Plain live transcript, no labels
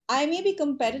I may be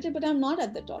competitive, but I'm not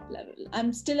at the top level.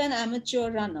 I'm still an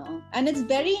amateur runner. And it's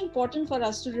very important for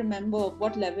us to remember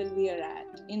what level we are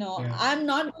at. Yeah. I'm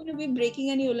not going to be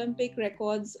breaking any Olympic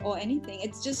records or anything.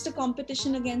 It's just a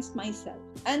competition against myself.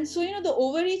 And so, the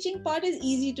overreaching part is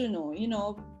easy to know.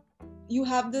 You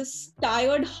have this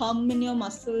tired hum in your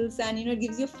muscles and, it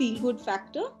gives you a feel-good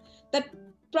factor that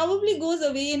probably goes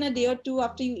away in a day or two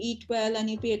after you eat well and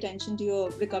you pay attention to your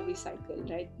recovery cycle,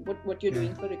 right? What you're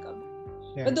doing for recovery.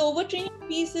 Yeah. But the overtraining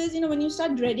piece is, when you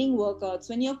start dreading workouts,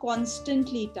 when you're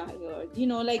constantly tired,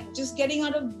 like just getting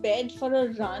out of bed for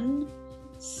a run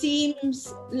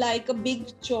seems like a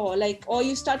big chore, or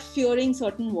you start fearing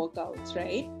certain workouts,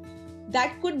 right?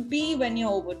 That could be when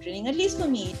you're overtraining, at least for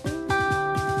me.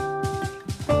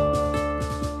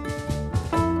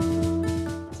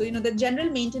 So, the general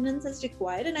maintenance is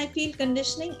required. And I feel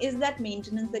conditioning is that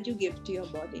maintenance that you give to your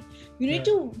body. You need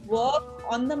to work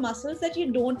on the muscles that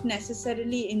you don't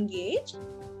necessarily engage,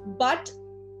 but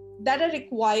that are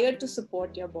required to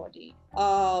support your body.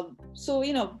 So,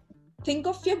 think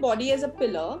of your body as a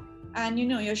pillar and,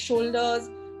 your shoulders,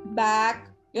 back,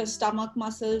 your stomach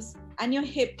muscles, and your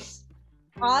hips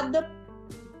are the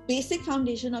basic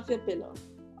foundation of your pillar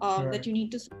that you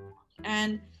need to support.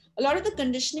 And a lot of the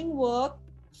conditioning work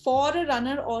for a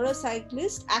runner or a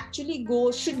cyclist actually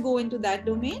should go into that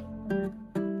domain.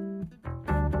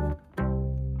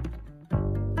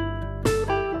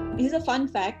 Here's a fun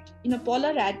fact.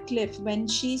 Paula Radcliffe, when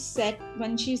she set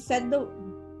the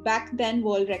back then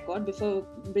world record before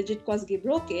Bridget Kosgei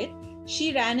broke it,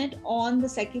 she ran it on the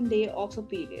second day of her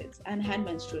periods and had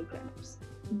menstrual cramps.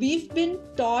 We've been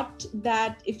taught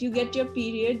that if you get your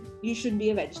period, you should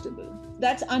be a vegetable.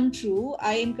 That's untrue.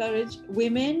 I encourage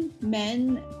women,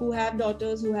 men who have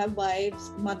daughters, who have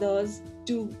wives, mothers,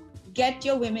 to get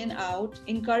your women out,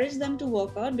 encourage them to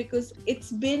work out, because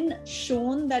it's been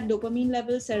shown that dopamine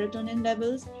levels, serotonin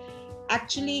levels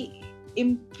actually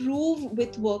improve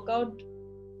with workout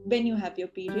when you have your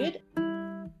period.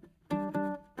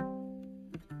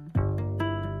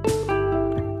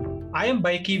 I am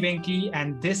Baiki Venki,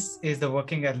 and this is the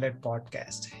Working Athlete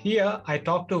Podcast. Here, I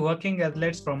talk to working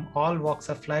athletes from all walks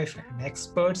of life and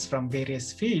experts from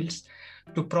various fields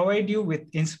to provide you with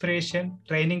inspiration,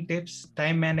 training tips,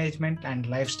 time management, and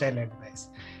lifestyle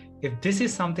advice. If this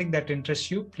is something that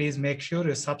interests you, please make sure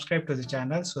you subscribe to the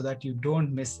channel so that you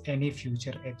don't miss any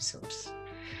future episodes.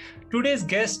 Today's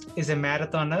guest is a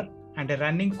marathoner and a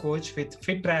running coach with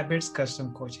Fit Rabbits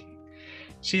Custom Coaching.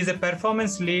 She is a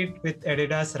performance lead with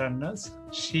Adidas Runners.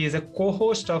 She is a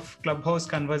co-host of Clubhouse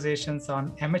Conversations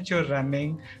on amateur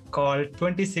running called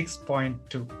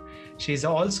 26.2. She is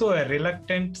also a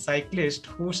reluctant cyclist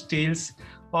who steals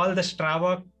all the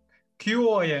Strava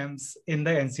QOMs in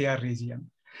the NCR region.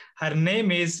 Her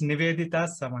name is Nivedita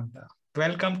Samanta.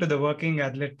 Welcome to the Working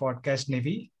Athlete Podcast,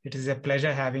 Nivi. It is a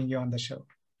pleasure having you on the show.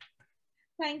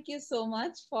 Thank you so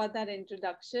much for that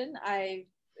introduction.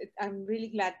 I'm really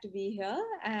glad to be here,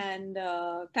 and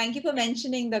thank you for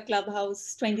mentioning the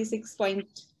Clubhouse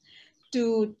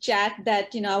 26.2 chat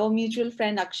that our mutual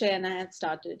friend Akshay and I have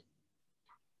started.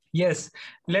 Yes,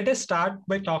 let us start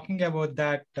by talking about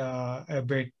that a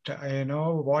bit.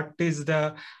 What is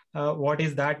that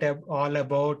all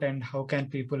about, and how can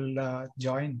people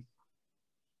join?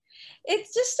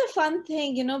 It's just a fun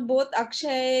thing, both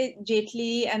Akshay,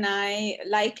 Jetli and I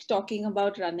like talking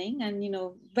about running. And,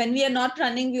 when we are not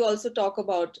running, we also talk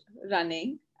about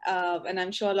running. And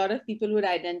I'm sure a lot of people would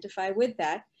identify with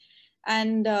that.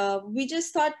 And we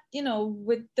just thought,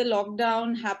 with the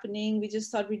lockdown happening, we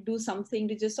just thought we'd do something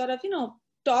to just sort of,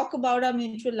 talk about our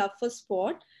mutual love for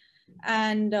sport.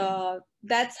 And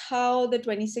that's how the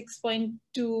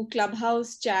 26.2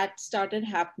 Clubhouse chat started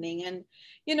happening. And,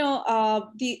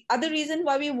 the other reason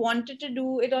why we wanted to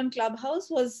do it on Clubhouse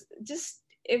was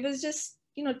it was just,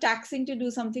 taxing to do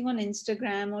something on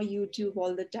Instagram or YouTube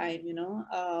all the time,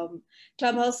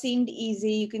 Clubhouse seemed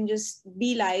easy. You can just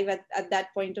be live at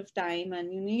that point of time,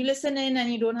 and, you listen in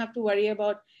and you don't have to worry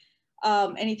about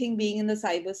anything being in the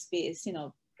cyberspace,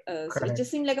 so it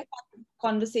just seemed like a fun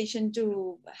conversation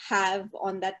to have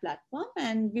on that platform.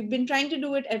 And we've been trying to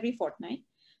do it every fortnight.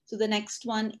 So the next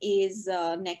one is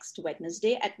next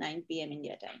Wednesday at 9 p.m.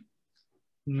 India time.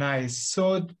 Nice.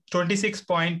 So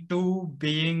 26.2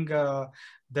 being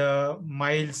the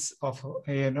miles of,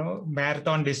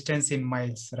 marathon distance in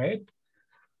miles, right?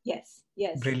 Yes.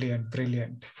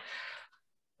 Brilliant.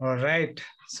 All right.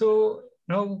 So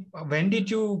now, when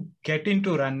did you get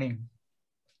into running?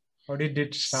 How did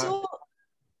it start? So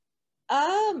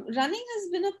running has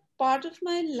been a part of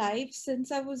my life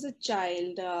since I was a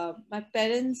child. My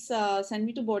parents sent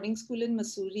me to boarding school in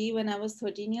Missouri when I was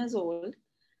 13 years old.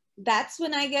 that's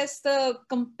when I guess the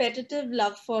competitive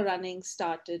love for running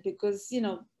started, because,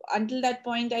 until that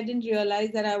point, I didn't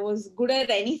realize that I was good at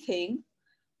anything,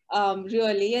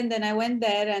 really. And then I went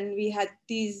there and we had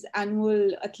these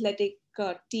annual athletic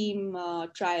team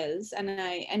trials, and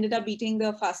I ended up beating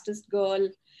the fastest girl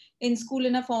in school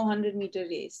in a 400-meter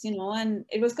race, and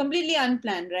it was completely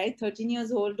unplanned, right? 13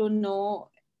 years old, don't know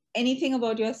anything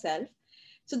about yourself.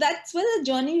 So that's where the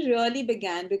journey really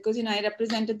began, because, I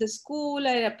represented the school,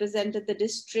 I represented the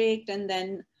district, and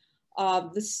then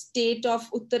the state of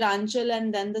Uttaranchal,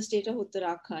 and then the state of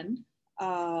Uttarakhand.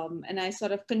 And I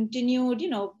sort of continued,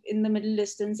 in the middle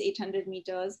distance, 800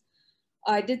 meters.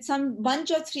 I did some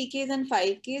bunch of 3Ks and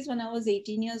 5Ks when I was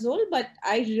 18 years old, but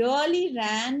I really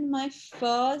ran my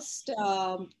first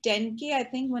 10K, I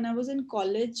think, when I was in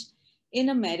college in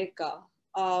America.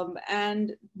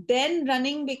 And then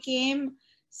running became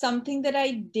something that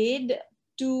I did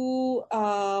to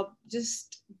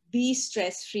just be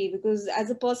stress free, because as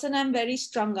a person, I'm very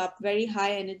strung up, very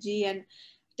high energy, and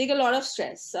take a lot of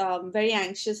stress, very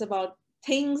anxious about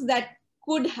things that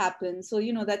could happen. So,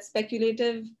 that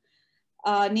speculative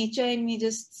nature in me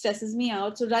just stresses me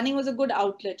out. So running was a good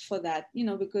outlet for that,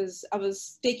 because I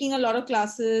was taking a lot of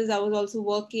classes. I was also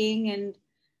working, and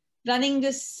running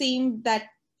just seemed that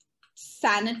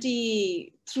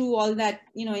sanity through all that,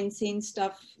 insane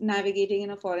stuff, navigating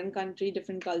in a foreign country,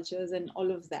 different cultures, and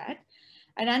all of that.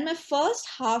 I ran my first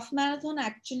half marathon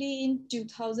actually in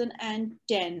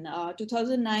 2010.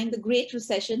 2009, the Great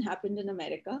Recession happened in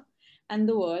America and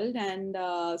the world. And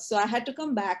so I had to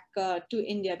come back to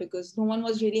India, because no one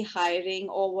was really hiring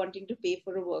or wanting to pay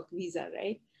for a work visa,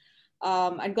 right?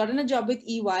 I'd gotten a job with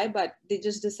EY, but they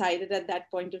just decided at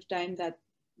that point of time that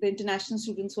the international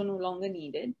students were no longer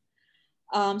needed.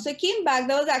 So I came back.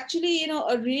 That was actually,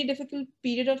 a really difficult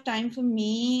period of time for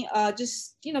me,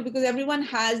 just, because everyone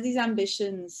has these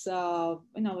ambitions. I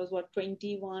was,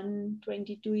 21,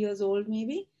 22 years old,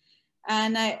 maybe.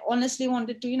 And I honestly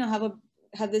wanted to,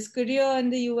 have this career in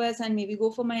the US and maybe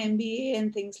go for my MBA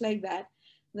and things like that.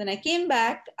 Then I came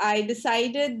back. I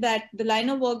decided that the line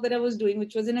of work that I was doing,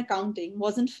 which was in accounting,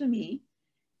 wasn't for me.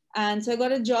 And so I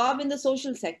got a job in the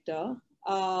social sector.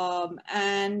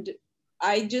 And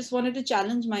I just wanted to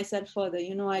challenge myself further.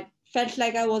 I felt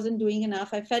like I wasn't doing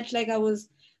enough. I felt like I was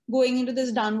going into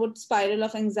this downward spiral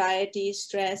of anxiety,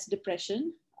 stress,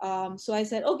 depression. So I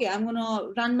said, okay, I'm going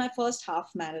to run my first half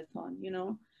marathon,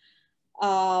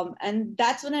 and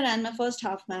that's when I ran my first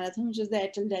half marathon, which was the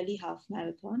Airtel Delhi half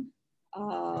marathon.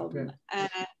 Okay. And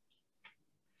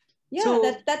yeah,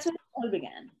 So that's when it all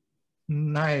began.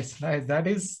 nice. That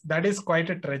is quite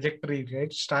a trajectory,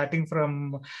 right? Starting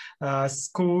from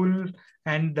school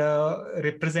and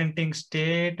representing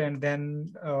state, and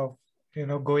then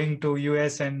going to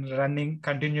US and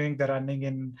continuing the running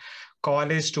in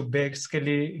college to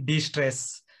basically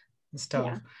de-stress stuff.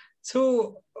 Yeah.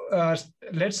 So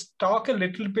let's talk a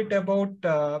little bit about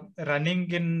running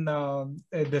in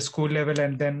the school level,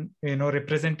 and then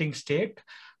representing state.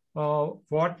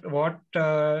 What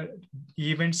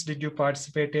events did you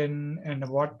participate in, and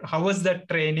how was that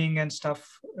training and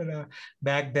stuff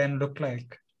back then look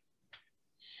like?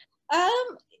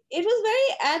 It was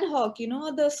very ad hoc.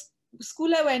 The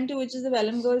school I went to, which is the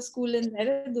Welham Girls School in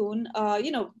Dehradun,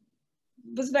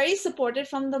 was very supported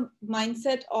from the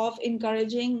mindset of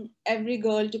encouraging every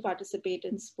girl to participate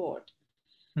in sport.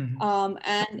 Mm-hmm.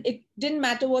 And it didn't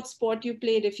matter what sport you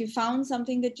played. If you found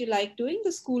something that you liked doing,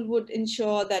 the school would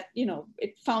ensure that,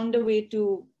 it found a way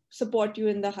to support you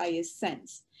in the highest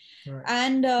sense. Right.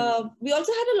 And we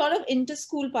also had a lot of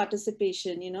inter-school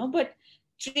participation, but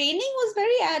training was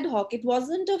very ad hoc. It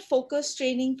wasn't a focused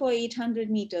training for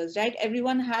 800 meters, right?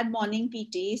 Everyone had morning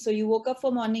PT. So you woke up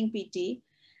for morning PT,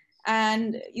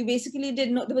 and you basically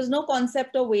there was no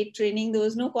concept of weight training. There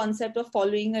was no concept of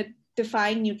following a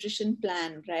defined nutrition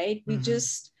plan, right? We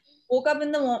just woke up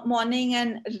in the morning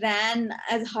and ran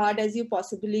as hard as you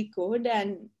possibly could.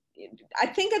 And I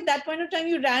think at that point of time,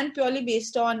 you ran purely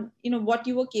based on, what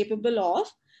you were capable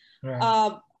of.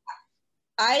 Right.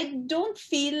 I don't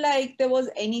feel like there was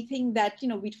anything that,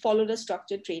 we followed a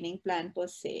structured training plan per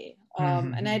se.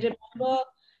 And I remember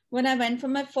when I went for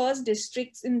my first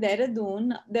districts in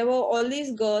Dehradun, there were all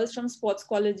these girls from sports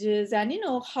colleges and,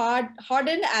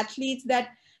 hardened athletes that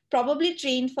probably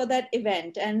trained for that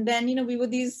event. And then, we were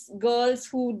these girls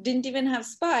who didn't even have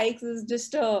spikes. It was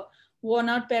just a worn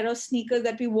out pair of sneakers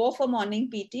that we wore for morning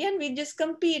PT, and we just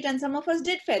compete. And some of us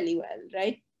did fairly well,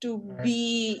 right? To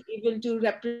be able to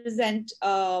represent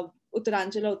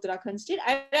Uttaranchal or Uttarakhand state.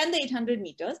 I ran the 800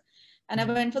 meters, and I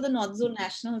went for the North Zone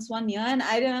Nationals one year. And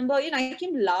I remember, I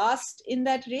came last in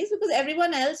that race because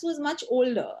everyone else was much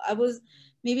older. I was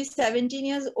maybe 17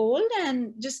 years old,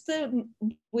 and just the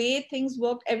way things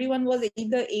worked, everyone was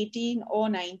either 18 or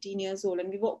 19 years old, and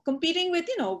we were competing with,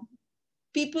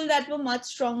 people that were much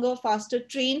stronger, faster,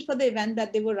 trained for the event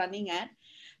that they were running at.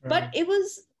 But Right. it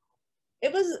was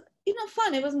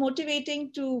fun. It was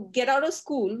motivating to get out of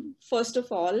school first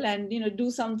of all, and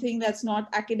do something that's not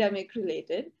academic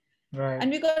related. Right.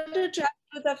 And we got to travel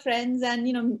with our friends and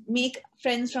make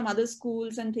friends from other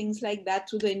schools and things like that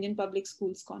through the Indian Public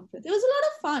Schools Conference. It was a lot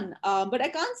of fun, but I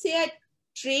can't say I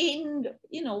trained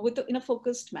in a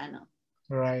focused manner.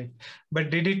 Right. But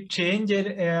did it change it,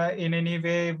 in any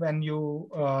way when you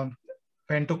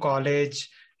went to college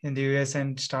in the US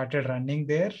and started running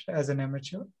there as an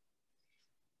amateur?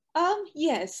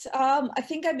 Yes. I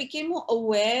think I became more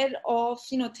aware of,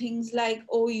 things like,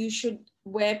 oh, you should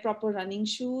wear proper running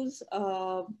shoes.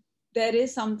 There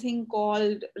is something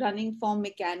called running form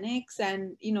mechanics,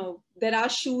 and, there are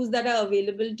shoes that are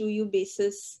available to you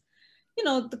basis,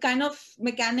 the kind of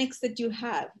mechanics that you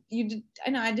have.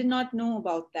 I did not know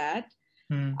about that.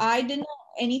 Hmm. I didn't know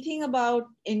anything about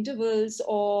intervals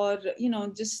or,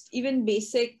 just even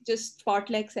basic, just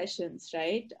fartlek sessions,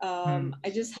 right? Hmm. I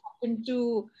just happened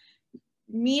to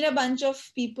meet a bunch of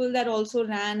people that also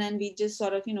ran, and we just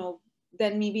sort of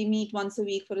then maybe meet once a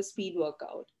week for a speed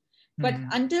workout. But Hmm.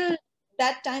 until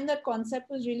that time, that concept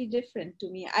was really different to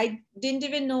me. I didn't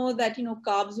even know that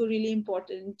carbs were really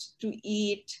important to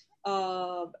eat,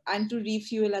 and to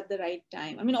refuel at the right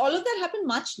time. I mean, all of that happened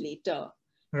much later,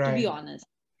 to be Right. honest.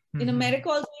 In Hmm. America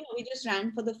also, we just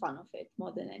ran for the fun of it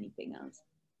more than anything else.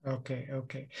 Okay,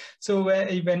 okay. So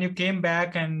when you came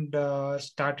back and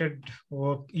started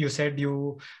work, you said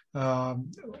you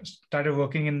started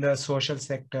working in the social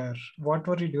sector. What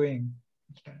were you doing?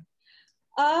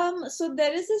 So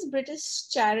there is this British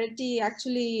charity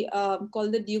actually,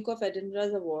 called the Duke of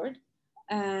Edinburgh's Award,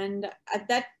 and at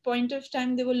that point of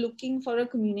time, they were looking for a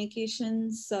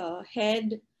communications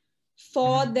head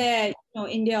for Mhm. their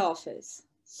India office.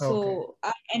 Okay, So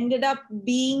I ended up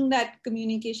being that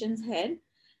communications head,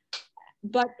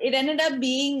 but it ended up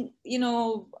being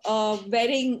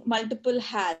wearing multiple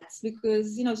hats,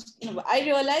 because I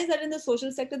realized that in the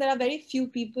social sector there are very few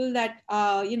people that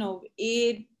have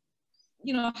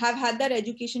had that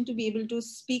education to be able to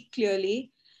speak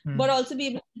clearly, but hmm. also be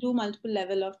able to do multiple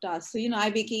level of tasks. So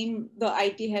I became the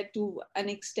IT head to an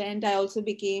extent. I also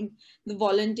became the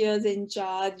volunteers in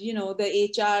charge,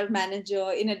 the HR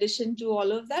manager, in addition to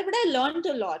all of that. But I learned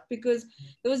a lot, because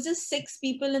there was just 6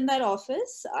 people in that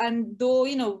office, and though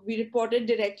we reported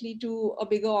directly to a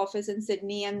bigger office in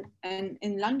Sydney and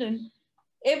in London,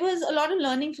 it was a lot of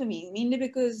learning for me, mainly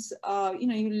because you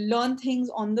learn things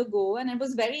on the go, and it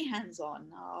was very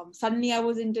hands-on. Suddenly I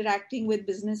was interacting with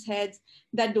business heads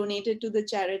that donated to the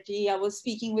charity. I was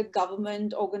speaking with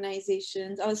government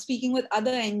organizations. I was speaking with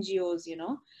other NGOs, a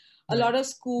Right. lot of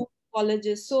school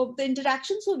colleges. So the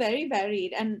interactions were very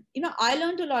varied, and I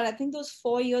learned a lot. I think those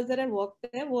 4 years that I worked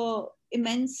there were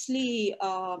immensely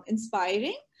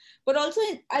inspiring, but also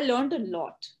I learned a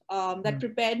lot, that Hmm.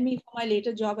 prepared me for my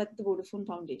later job at the Vodafone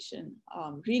Foundation,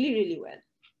 really, really well.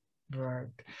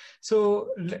 Right. So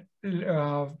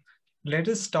let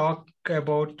us talk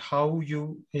about how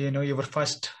your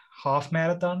first half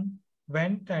marathon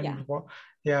went, Yeah, and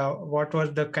what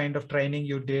was the kind of training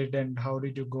you did, and how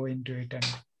did you go into it, and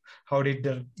how did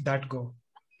that go?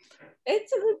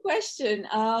 it's a good question.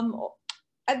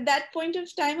 At that point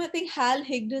of time, I think Hal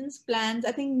Higdon's plans,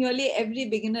 I think nearly every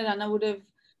beginner runner would have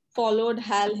followed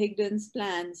Hal Higdon's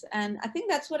plans. And I think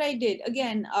that's what I did.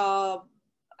 Again,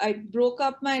 I broke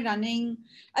up my running.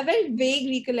 I have very vague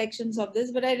recollections of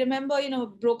this, but I remember,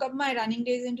 broke up my running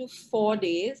days into 4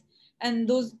 days, and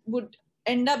those would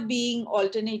end up being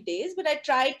alternate days. But I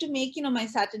tried to make, my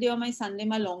Saturday or my Sunday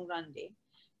my long run day,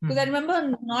 because I Mhm.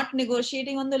 remember not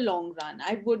negotiating on the long run.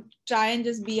 I would try and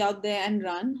just be out there and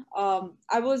run.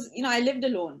 I lived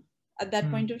alone at that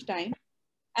point Mm. of time,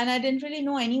 and I didn't really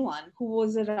know anyone who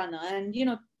was a runner. And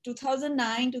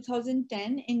 2009,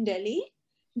 2010 in Delhi,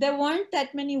 there weren't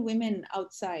that many women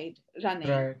outside running.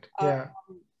 Right. Yeah.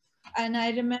 And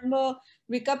I remember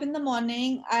wake up in the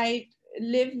morning. I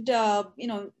lived,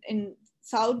 in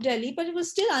South Delhi, but it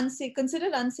was still unsafe,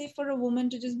 considered unsafe for a woman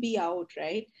to just be out,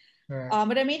 right? Right.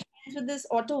 But I made friends with this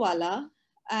autowala,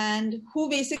 and who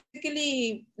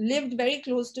basically lived very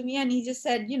close to me. And he just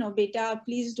said, Beta,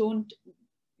 please don't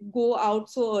go out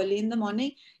so early in the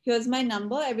morning. Here's my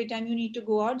number. Every time you need to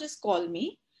go out, just call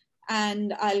me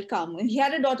and I'll come. And he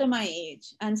had a daughter my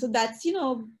age. And so that's, he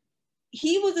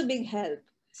was a big help.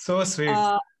 So sweet.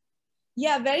 Uh,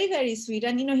 yeah, very, very sweet.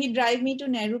 And, he'd drive me to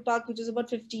Nehru Park, which is about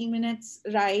 15 minutes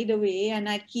ride away. And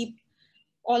I'd keep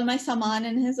all my saman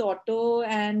in his auto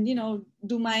and,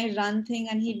 do my run thing,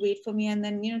 and he'd wait for me and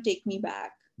then, take me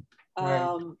back.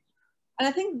 Right. And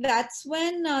I think that's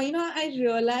when, I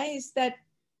realized that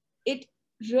it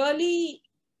really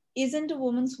isn't a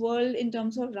woman's world in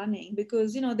terms of running,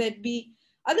 because, there'd be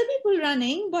other people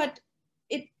running, but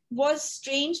it was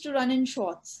strange to run in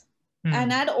shorts.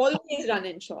 And Hmm. I'd always run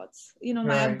in shorts, my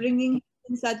Right. upbringing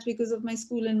and such, because of my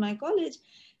school and my college.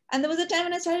 And there was a time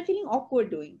when I started feeling awkward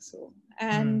doing so.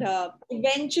 And Hmm.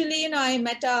 eventually, I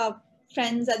met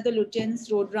friends at the Lutyens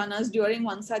Roadrunners during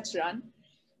one such run.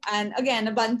 And again,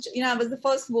 a bunch, I was the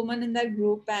first woman in that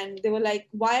group, and they were like,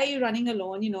 why are you running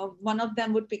alone? One of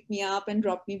them would pick me up and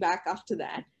drop me back after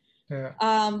that. Yeah.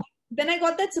 Then I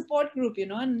got that support group,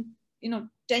 and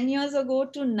 10 years ago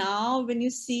to now, when you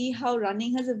see how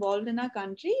running has evolved in our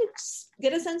country, it's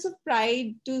get a sense of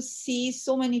pride to see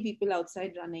so many people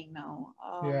outside running now.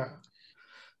 Yeah.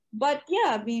 But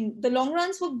yeah, I mean, the long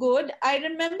runs were good. I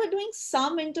remember doing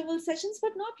some interval sessions,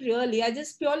 but not really. I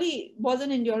just purely was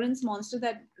an endurance monster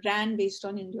that ran based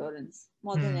on endurance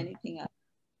more than Hmm. anything else.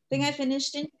 I think I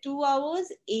finished in 2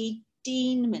 hours,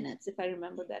 18 minutes, if I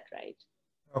remember that right.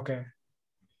 Okay.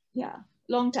 Yeah,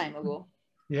 long time ago.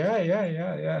 Yeah, yeah,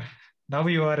 yeah, yeah. Now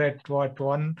you are at what,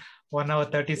 1 hour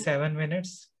 37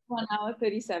 minutes? 1 hour,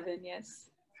 37, yes.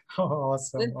 Oh,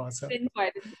 awesome, It's awesome. been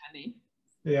quite a journey.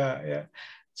 Yeah, yeah.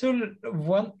 So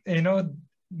one,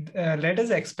 let us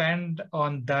expand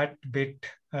on that bit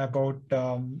about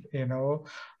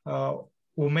uh,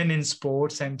 women in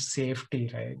sports and safety,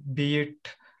 right? Be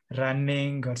it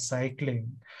running or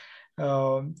cycling.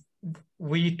 Um,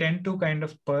 we tend to kind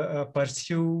of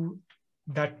pursue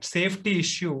that safety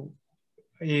issue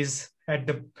is at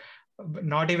the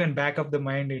not even back of the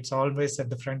mind, it's always at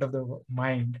the front of the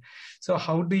mind. So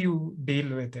how do you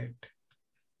deal with it?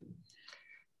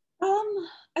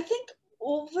 I think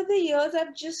over the years,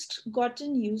 I've just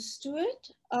gotten used to it.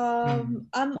 Hmm.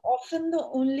 I'm often the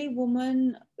only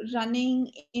woman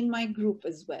running in my group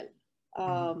as well.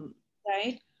 Hmm.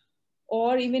 Right?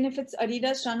 Or even if it's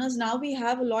Adidas runners, now we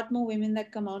have a lot more women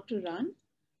that come out to run.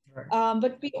 Right.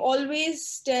 But we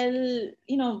always tell,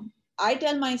 I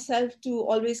tell myself to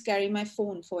always carry my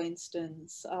phone, for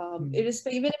instance. Hmm.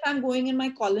 Even if I'm going in my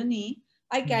colony,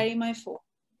 I Hmm. carry my phone.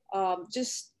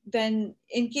 Just then,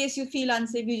 in case you feel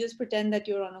unsafe, you just pretend that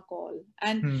you're on a call.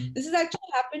 And Hmm. this has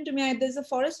actually happened to me. There's a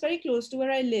forest very close to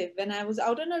where I live, and I was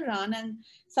out on a run, and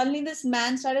suddenly this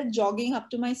man started jogging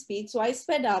up to my speed. So I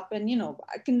sped up, and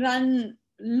I can run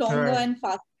longer Right. and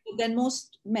faster than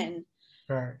most men.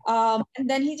 Right. And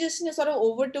then he just sort of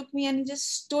overtook me, and he just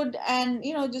stood and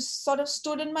just sort of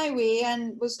stood in my way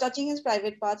and was touching his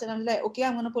private parts, and I'm like, okay,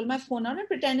 I'm going to pull my phone out and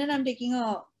pretend I'm taking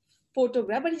a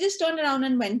photograph. But he just turned around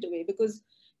and went away, because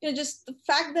just the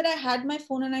fact that I had my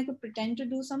phone and I could pretend to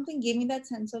do something gave me that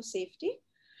sense of safety.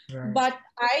 Right. But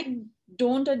I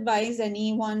don't advise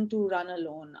anyone to run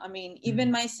alone. I mean, even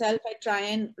Hmm. myself, I try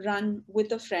and run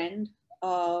with a friend.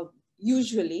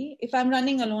 Usually, if I'm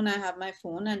running alone, I have my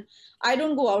phone, and I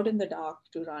don't go out in the dark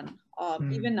to run.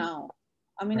 Hmm. Even now,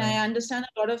 I mean, I Right. understand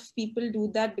a lot of people do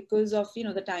that because of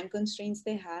the time constraints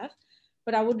they have.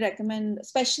 But I would recommend,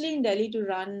 especially in Delhi, to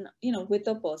run with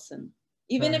a person,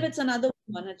 even if Right. it's another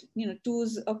one.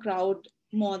 Two's a crowd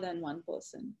more than one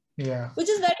person, Yeah. which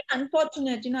is very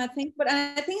unfortunate, I think. But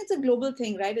I think it's a global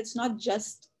thing, right? It's not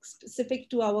just specific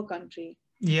to our country.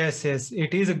 Yes, yes,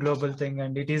 it is a global thing,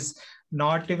 and it is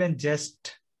not even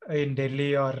just in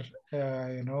Delhi or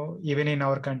even in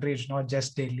our country. It's not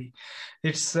just Delhi.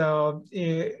 It's a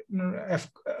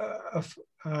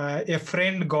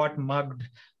friend got mugged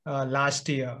last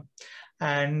year,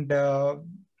 and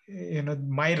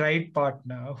my ride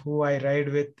partner, who I ride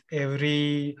with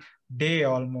every day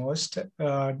almost,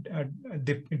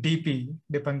 DP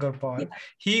Dipankar Yeah, Paul,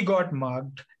 he got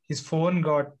mugged. His phone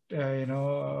got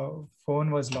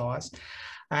phone was lost,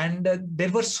 and there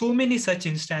were so many such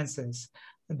instances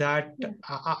that yeah,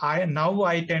 I now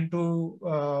I tend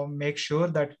to make sure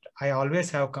that I always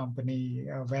have company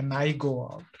when I go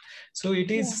out. So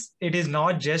yeah, it is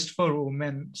not just for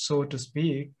women, so to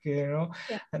speak, yeah.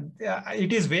 and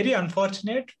it is very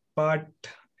unfortunate, but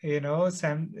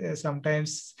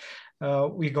sometimes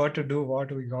we got to do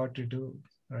what we got to do,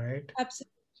 right?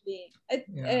 Absolutely.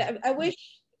 Yeah. I wish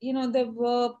there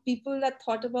were people that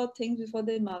thought about things before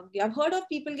they mugged you. I've heard of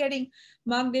people getting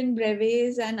mugged in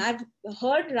breves, and I've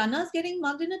heard runners getting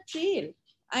mugged in a trail.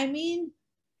 I mean,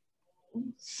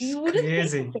 It's you wouldn't think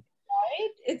of crazy. it,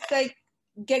 right? It's like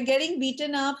getting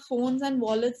beaten up, phones and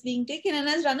wallets being taken. And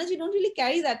as runners, you don't really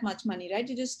carry that much money, right?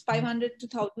 You just 500 to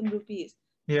 1,000 rupees.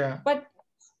 Yeah. But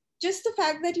just the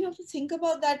fact that you have to think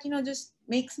about that, just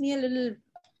makes me a little.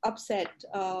 upset,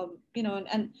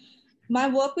 and my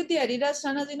work with the Adidas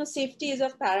runners, safety is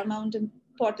of paramount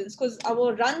importance, because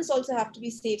our runs also have to be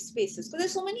safe spaces, because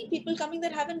there's so many people coming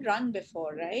that haven't run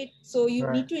before, right? So you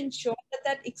Right. need to ensure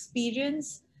that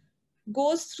experience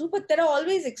goes through, but there are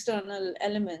always external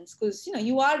elements, because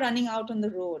you are running out on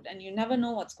the road and you never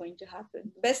know what's going to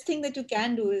happen. The best thing that you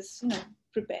can do is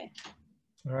prepare.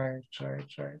 Right, right,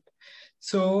 right.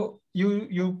 So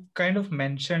you kind of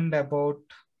mentioned about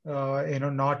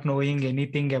not knowing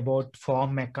anything about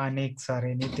form mechanics or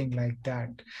anything like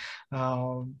that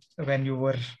when you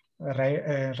were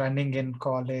running in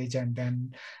college, and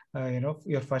then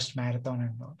your first marathon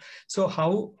and all. So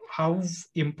how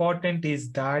important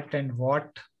is that, and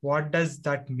what does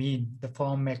that mean? The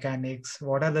form mechanics.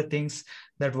 What are the things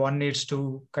that one needs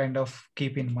to kind of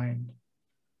keep in mind?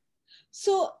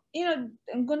 So,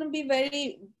 I'm going to be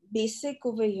very basic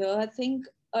over here. I think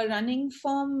a running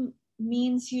form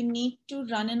means you need to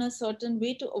run in a certain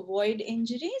way to avoid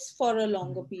injuries for a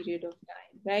longer period of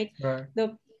time, right? Right.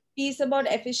 The piece about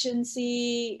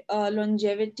efficiency,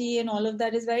 longevity, and all of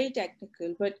that is very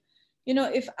technical. But,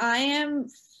 if I am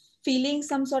feeling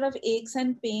some sort of aches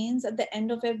and pains at the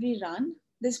end of every run,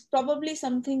 there's probably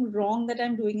something wrong that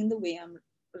I'm doing in the way I'm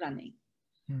running.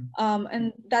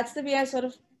 And that's the way I sort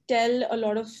of tell a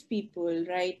lot of people,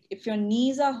 right? If your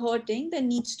knees are hurting, there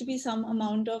needs to be some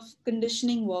amount of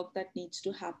conditioning work that needs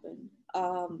to happen.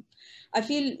 I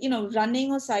feel,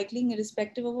 running or cycling,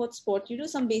 irrespective of what sport you do,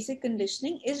 some basic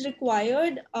conditioning is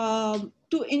required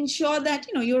to ensure that,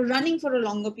 you're running for a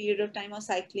longer period of time or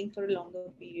cycling for a longer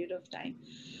period of time.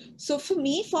 So for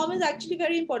me, form is actually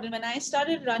very important. When I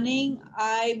started running,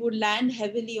 I would land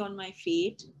heavily on my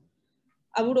feet.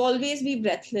 I would always be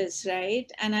breathless,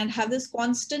 right? And I'd have this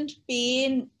constant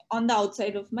pain on the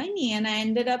outside of my knee. And I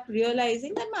ended up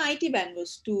realizing that my IT band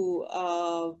was too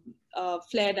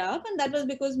flared up. And that was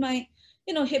because my,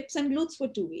 hips and glutes were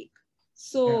too weak.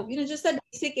 So, just that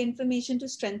basic information to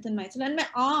strengthen myself. And my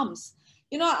arms,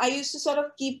 I used to sort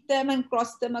of keep them and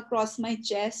cross them across my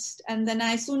chest. And then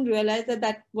I soon realized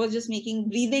that was just making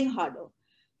breathing harder.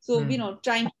 So,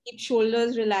 trying to keep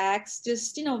shoulders relaxed,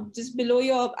 just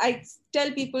below I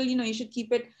tell people, you should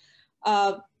keep it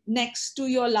next to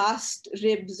your last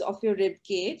ribs of your rib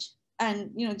cage,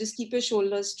 and, just keep your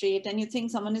shoulders straight. And you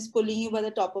think someone is pulling you by the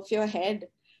top of your head,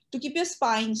 to keep your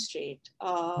spine straight.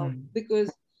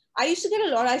 Because I used to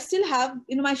get a lot, I still have,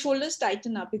 my shoulders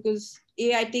tighten up because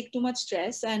A, I take too much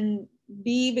stress, and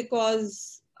B,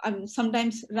 because I'm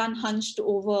sometimes run hunched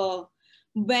over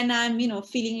when I'm,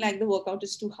 feeling like the workout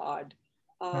is too hard.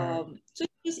 So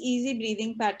just easy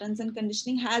breathing patterns and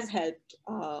conditioning has helped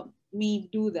me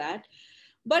do that.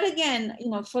 But again,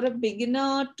 for a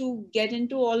beginner to get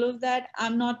into all of that,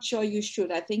 I'm not sure you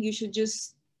should. I think you should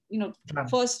just,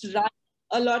 first run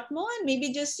a lot more, and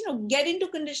maybe just, get into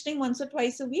conditioning once or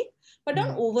twice a week, but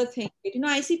don't overthink it.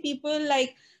 I see people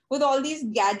like with all these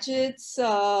gadgets,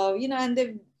 and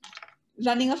they're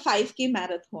running a 5K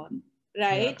marathon,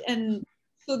 right? And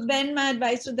so then my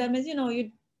advice to them is, you're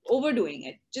overdoing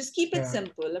it. Just keep it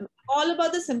simple. I'm all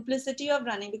about the simplicity of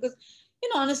running, because,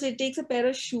 honestly, it takes a pair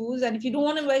of shoes. And if you don't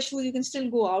want to wear shoes, you can still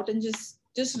go out and just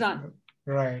run.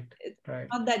 Right. It's right.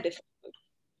 not that difficult.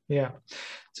 Yeah.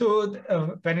 So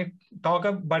when you talk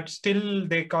about, but still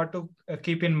they got to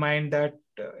keep in mind that,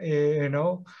 there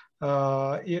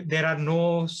are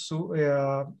no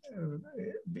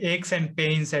aches and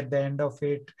pains at the end of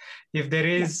it. If there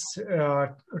is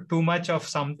too much of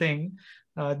something,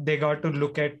 they got to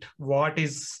look at what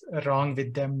is wrong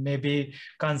with them. Maybe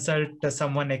consult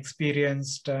someone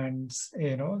experienced and,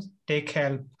 take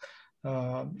help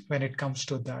when it comes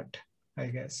to that, I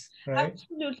guess. Right?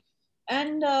 Absolutely.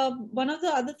 And one of the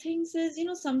other things is,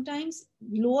 sometimes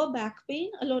lower back pain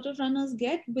a lot of runners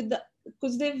get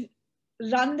because they've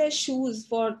run their shoes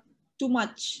for too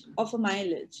much of a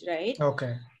mileage, right?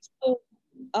 Okay. So,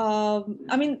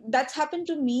 I mean, that's happened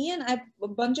to me, and a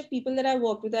bunch of people that I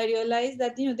work with. I realized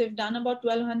that, they've done about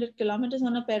 1,200 kilometers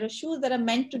on a pair of shoes that are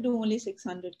meant to do only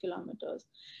 600 kilometers.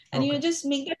 And, just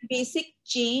make that basic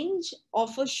change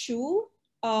of a shoe.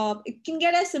 It can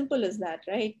get as simple as that,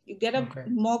 right? You get a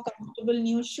more comfortable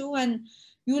new shoe, and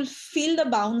you'll feel the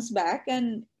bounce back,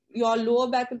 and your lower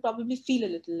back will probably feel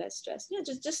a little less stressed.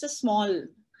 Just a small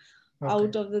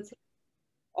out of the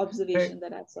observation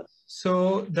that I've sort of.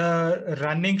 So the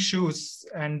running shoes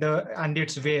and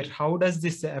its wear, how does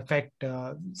this affect?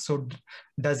 So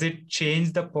does it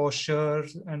change the posture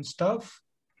and stuff?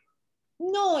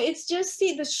 No, it's just,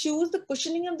 see, the shoes, the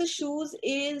cushioning of the shoes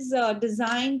is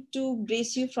designed to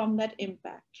brace you from that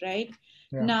impact, right?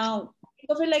 Now, think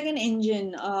of it like an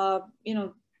engine.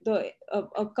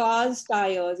 a car's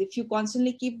tires, if you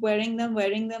constantly keep wearing them,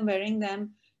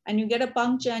 and you get a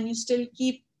puncture and you still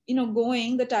keep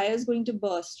going, the tire is going to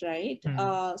burst, right?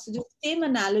 So just same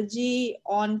analogy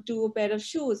onto a pair of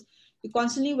shoes. You're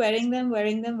constantly wearing them,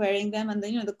 and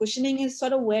then the cushioning is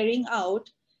sort of wearing out,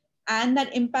 and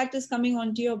that impact is coming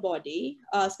onto your body,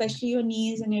 especially your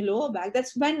knees and your lower back.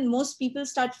 That's when most people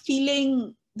start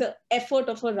feeling the effort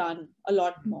of a run a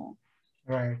lot more.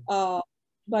 Right.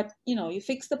 But you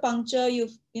fix the puncture, you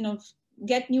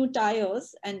get new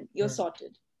tires, and you're Right.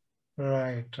 sorted.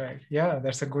 Right. Yeah,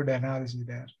 that's a good analogy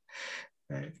there.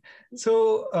 Right.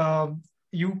 So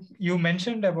you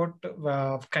mentioned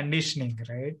about conditioning,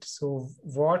 right? So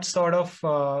what sort of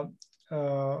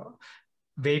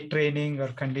weight training or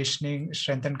conditioning,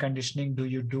 strength and conditioning do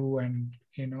you do, and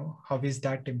how is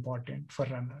that important for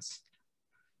runners?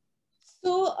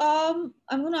 So I'm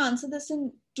going to answer this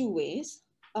in two ways.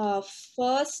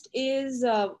 First is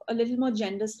a little more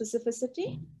gender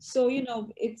specificity. So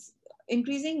it's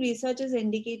increasing research is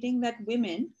indicating that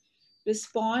women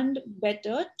respond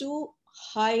better to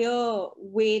higher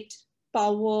weight,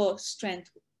 power,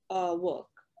 strength work.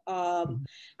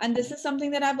 And this is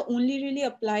something that I've only really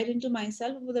applied into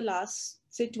myself over the last,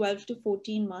 say, 12 to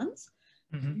 14 months,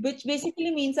 which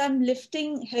basically means I'm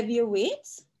lifting heavier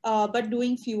weights, but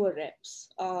doing fewer reps.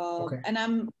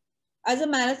 And as a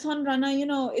marathon runner,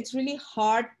 it's really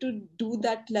hard to do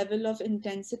that level of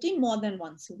intensity more than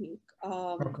once a week.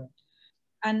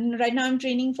 And right now I'm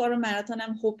training for a marathon.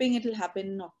 I'm hoping it'll happen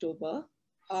in October.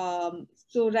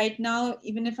 So right now,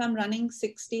 even if I'm running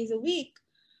 6 days a week,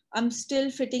 I'm still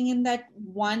fitting in that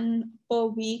one per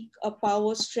week, a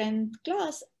power strength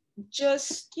class,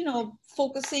 just,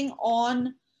 focusing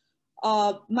on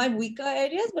my weaker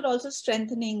areas, but also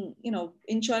strengthening,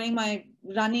 ensuring my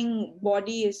running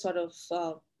body is sort of,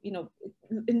 it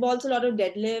involves a lot of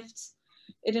deadlifts.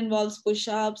 It involves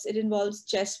push-ups. It involves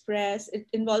chest press. It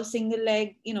involves single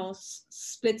leg,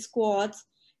 split squats.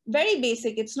 Very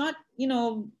basic. It's not,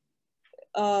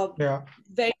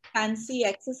 very fancy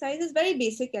exercises, very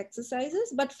basic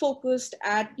exercises, but focused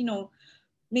at,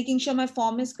 making sure my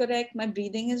form is correct, my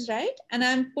breathing is right, and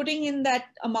I'm putting in that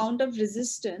amount of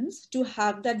resistance to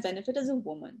have that benefit as a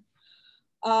woman.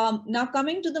 Now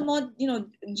coming to the more,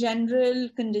 general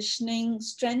conditioning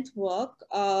strength work,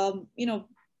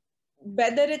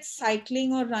 whether it's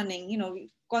cycling or running,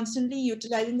 constantly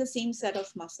utilizing the same set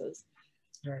of muscles.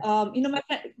 Right.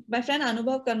 My friend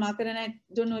Anubhav Karmakar, and I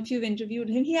don't know if you've interviewed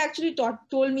him, he actually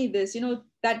told me this,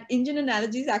 that engine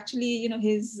analogy is actually,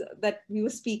 his, that we were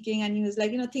speaking, and he was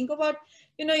like, think about,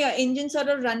 your engine sort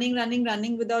of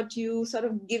running without you sort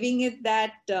of giving it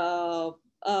that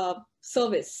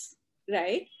service,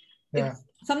 right? Yeah.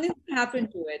 Something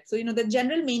happened to it. So, the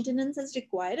general maintenance is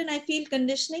required. And I feel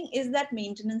conditioning is that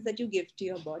maintenance that you give to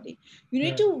your body. You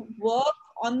need to work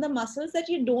on the muscles that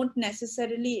you don't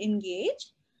necessarily engage,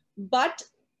 but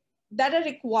that are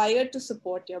required to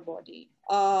support your body.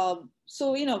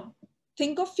 So,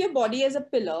 think of your body as a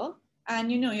pillar,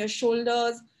 and, your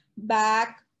shoulders,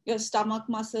 back, your stomach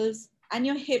muscles, and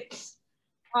your hips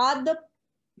are the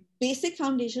basic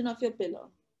foundation of your pillar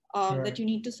that you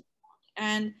need to support.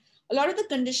 And a lot of the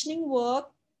conditioning work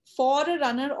for a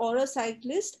runner or a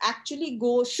cyclist actually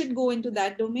should go into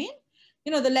that domain.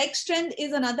 The leg strength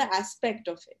is another aspect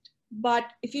of it.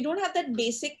 But if you don't have that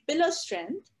basic pillar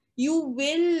strength, you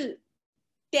will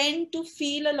tend to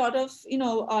feel a lot of,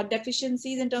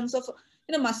 deficiencies in terms of,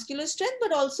 muscular strength,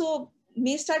 but also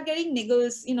may start getting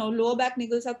niggles. Lower back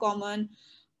niggles are common.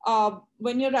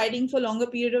 When you're riding for a longer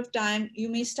period of time, you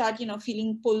may start,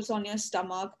 feeling pulls on your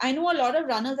stomach. I know a lot of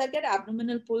runners that get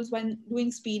abdominal pulls when doing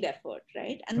speed effort,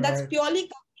 right? And that's purely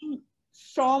coming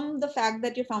from the fact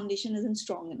that your foundation isn't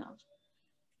strong enough.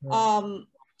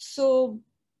 So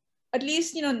at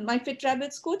least, my Fit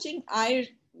Rabbits coaching, I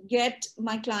get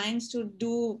my clients to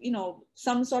do,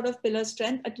 some sort of pillar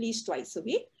strength at least twice a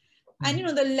week. And,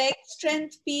 the leg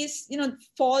strength piece,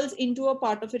 falls into a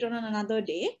part of it on another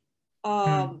day.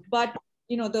 But,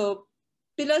 the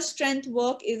pillar strength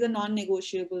work is a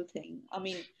non-negotiable thing. I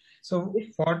mean, so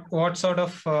what sort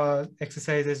of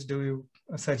exercises do you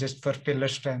suggest for pillar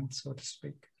strength, so to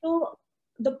speak? So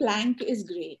the plank is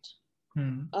great.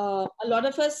 A lot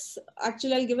of us,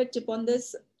 actually, I'll give a tip on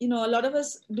this. A lot of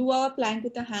us do our plank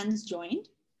with the hands joined.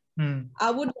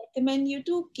 I would recommend you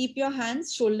to keep your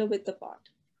hands shoulder width apart,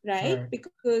 right?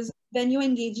 Because then you're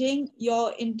engaging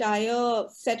your entire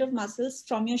set of muscles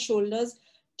from your shoulders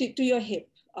to your hip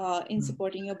in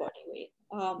supporting your body weight.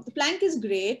 The plank is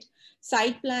great.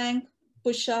 Side plank,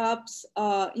 push-ups,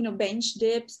 bench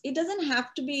dips. It doesn't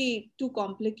have to be too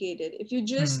complicated. If you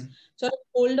just sort of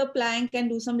hold a plank and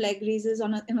do some leg raises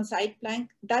in a side plank,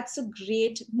 that's a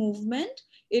great movement,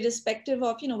 irrespective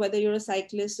of, whether you're a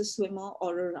cyclist, a swimmer,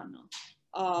 or a runner.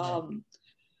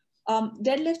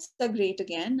 Deadlifts are great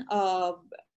again.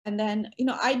 And then,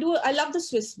 I love the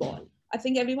Swiss ball. I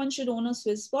think everyone should own a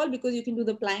Swiss ball because you can do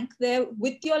the plank there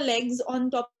with your legs on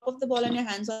top of the ball and your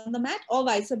hands on the mat, or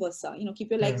vice versa.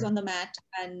 Keep your legs on the mat.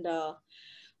 And a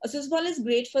Swiss ball is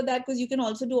great for that because you can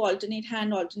also do alternate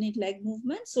hand, alternate leg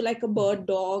movements. So like a bird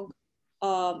dog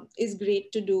is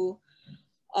great to do.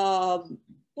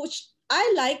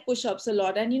 I like push-ups a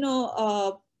lot. And,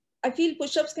 I feel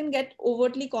push-ups can get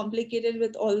overtly complicated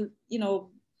with all,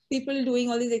 people doing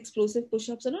all these explosive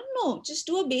push-ups. I don't know, just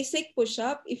do a basic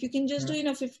push-up. If you can just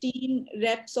do, 15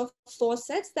 reps of 4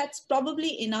 sets, that's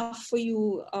probably enough for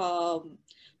you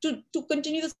to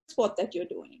continue the sport that you're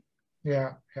doing.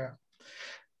 Yeah.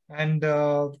 And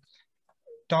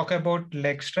talk about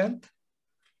leg strength.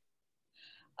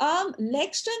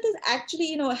 Leg strength is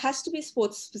actually, has to be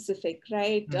sports specific,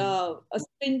 right? A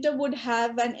sprinter would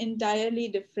have an entirely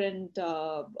different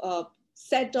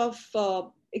set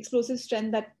of explosive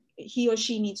strength that he or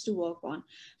she needs to work on.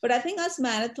 But I think us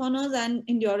marathoners and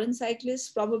endurance cyclists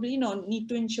probably, need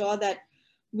to ensure that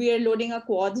we are loading our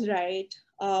quads right.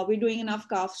 We're doing enough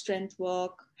calf strength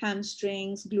work,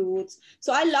 hamstrings, glutes.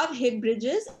 So I love hip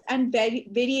bridges and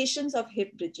variations of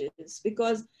hip bridges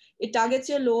because it targets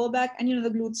your lower back and, the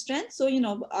glute strength. So,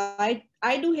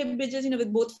 I do hip bridges,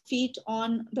 with both feet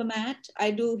on the mat.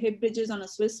 I do hip bridges on a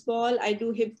Swiss ball. I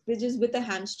do hip bridges with a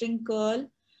hamstring curl.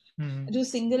 I do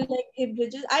single leg hip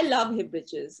bridges. I love hip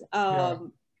bridges,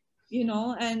 and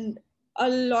a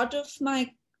lot of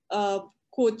my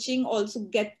coaching also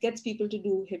gets people to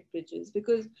do hip bridges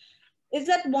because it's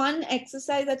that one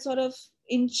exercise that sort of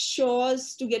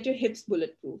ensures to get your hips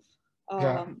bulletproof.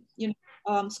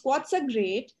 Squats are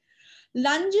great.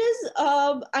 Lunges,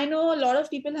 I know a lot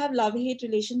of people have love-hate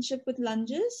relationship with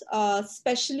lunges,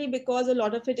 especially because a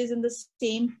lot of it is in the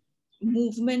same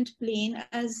movement plane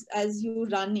as you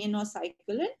run in or cycle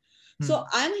in. So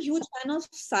I'm a huge fan of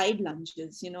side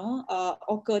lunges,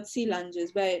 or curtsy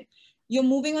lunges, where you're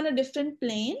moving on a different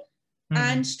plane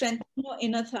and strengthening your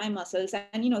inner thigh muscles.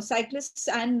 And, cyclists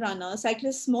and runners,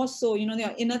 cyclists more so,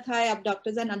 their inner thigh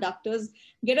abductors and adductors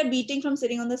get a beating from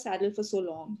sitting on the saddle for so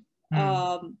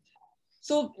long.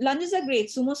 So lunges are great.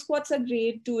 Sumo squats are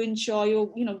great to ensure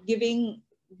you're, giving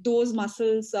those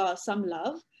muscles some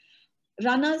love.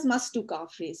 Runners must do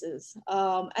calf raises.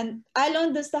 And I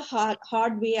learned this the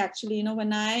hard way, actually.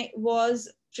 When I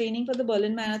was training for the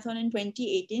Berlin Marathon in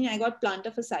 2018, I got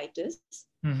plantar fasciitis.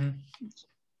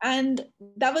 And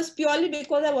that was purely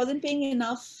because I wasn't paying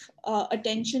enough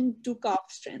attention to calf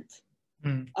strength.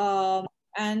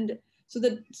 And so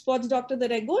the sports doctor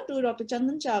that I go to, Dr.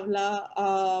 Chandan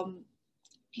Chawla,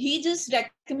 he just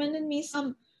recommended me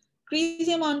some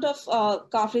crazy amount of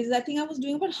calf raises. I think I was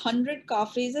doing about 100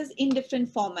 calf raises in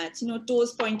different formats,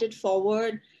 toes pointed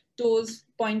forward, toes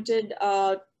pointed,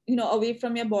 away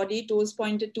from your body, toes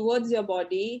pointed towards your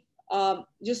body,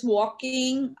 just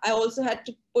walking. I also had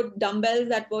to put dumbbells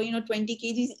that were, 20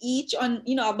 kgs each on,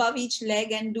 above each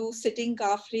leg and do sitting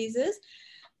calf raises.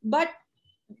 But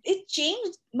it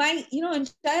changed my,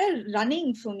 entire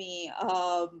running for me.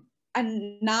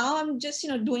 And now I'm just,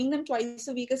 doing them twice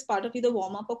a week as part of either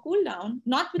warm up or cool down,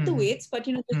 not with the weights, but,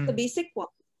 just the basic one.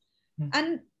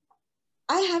 And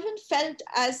I haven't felt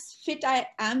as fit I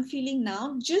am feeling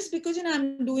now just because,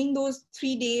 I'm doing those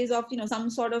 3 days of, some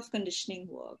sort of conditioning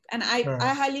work. And I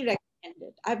highly recommend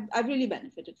it. I've really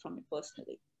benefited from it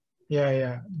personally.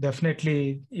 Yeah,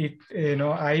 definitely.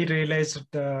 I realized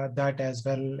that as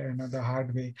well, the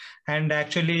hard way. And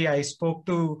actually, I spoke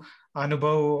to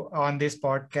Anubhav on this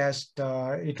podcast.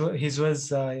 His was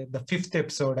the 5th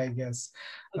episode, I guess.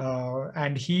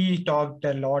 And he talked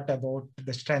a lot about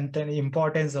the strength and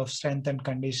importance of strength and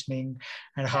conditioning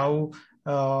and how,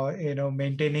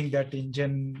 maintaining that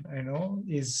engine,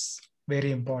 is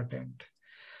very important.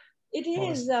 It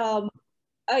is.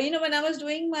 When I was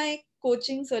doing my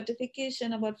coaching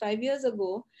certification about 5 years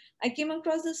ago, I came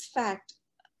across this fact.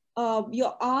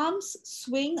 Your arms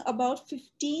swing about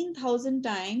 15,000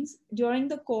 times during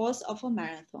the course of a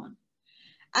marathon.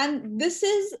 And this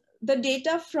is the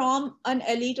data from an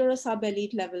elite or a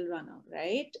sub-elite level runner,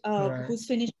 right? Who's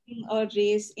finishing a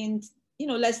race in,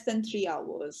 less than 3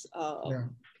 hours, or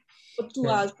 2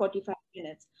 hours, 45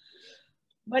 minutes.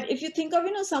 But if you think of,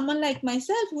 someone like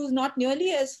myself who's not nearly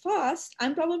as fast,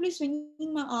 I'm probably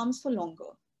swinging my arms for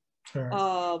longer.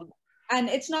 And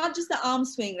it's not just the arm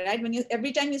swing, right?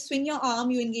 Every time you swing your arm,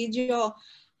 you engage your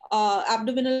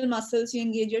abdominal muscles, you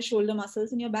engage your shoulder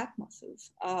muscles and your back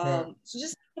muscles. So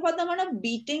just think about the amount of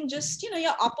beating just,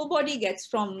 your upper body gets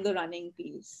from the running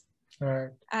piece.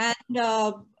 Right. And,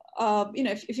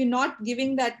 if you're not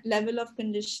giving that level of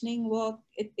conditioning work,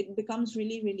 it becomes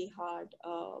really, really hard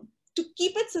to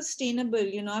keep it sustainable.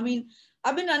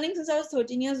 I've been running since I was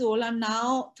 13 years old. I'm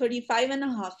now 35 and a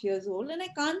half years old. And I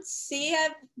can't say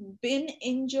I've been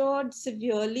injured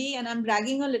severely. And I'm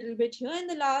bragging a little bit here in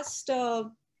the last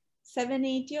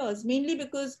 7-8 years, mainly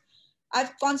because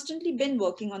I've constantly been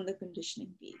working on the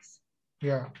conditioning piece.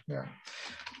 Yeah.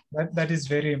 That is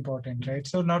very important, right?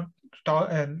 So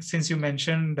since you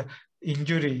mentioned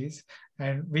injuries,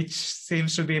 and which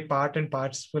seems to be a part and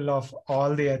parcel of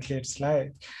all the athletes'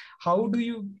 life, how do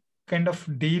you kind of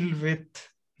deal with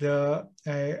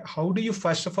how do you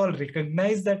first of all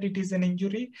recognize that it is an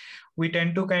injury? We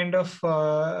tend to kind of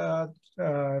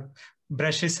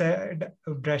brush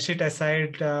it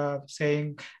aside,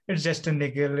 saying it's just a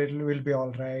niggle, it will be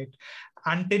all right,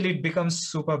 until it becomes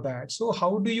super bad. So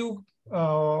how do you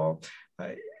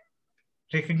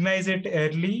recognize it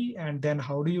early, and then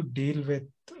how do you deal with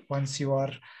once you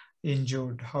are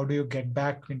injured? How do you get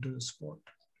back into the sport?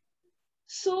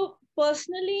 So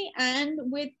personally and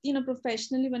with,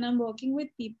 professionally, when I'm working with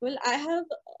people, I have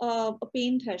a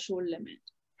pain threshold limit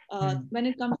when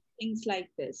it comes to things like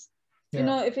this.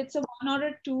 Yeah. If it's a 1 or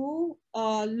a 2,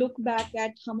 look back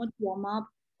at how much warm up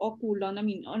or cool down.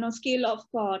 On a scale of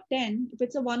 10, if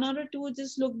it's a 1 or a 2,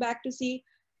 just look back to see,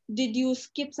 did you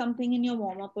skip something in your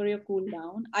warm up or your cool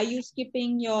down? Are you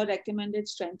skipping your recommended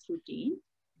strength routine?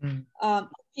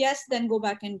 Yes, then go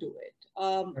back and do it.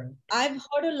 Right. I've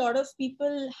heard a lot of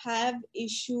people have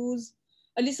issues,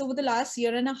 at least over the last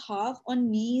year and a half, on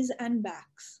knees and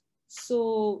backs.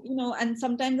 So, and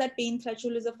sometimes that pain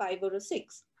threshold is a 5 or a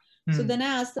 6. So then I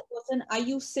ask the person, are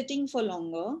you sitting for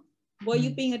longer? Were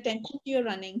you paying attention to your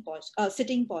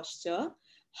sitting posture?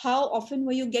 How often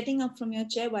were you getting up from your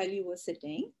chair while you were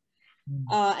sitting?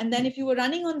 And then if you were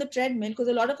running on the treadmill, because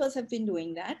a lot of us have been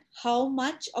doing that, how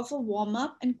much of a warm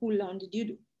up and cool down did you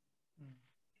do?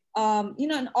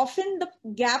 And often the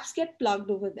gaps get plugged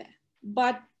over there.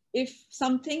 But if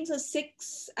something's a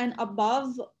 6 and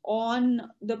above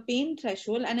on the pain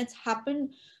threshold, and it's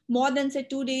happened more than, say,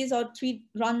 2 days or 3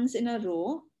 runs in a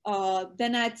row,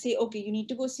 then I'd say, okay, you need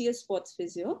to go see a sports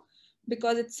physio,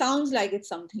 because it sounds like it's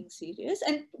something serious,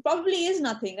 and probably is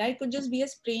nothing, right? It could just be a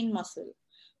sprained muscle.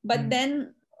 But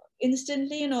then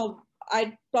instantly,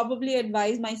 I'd probably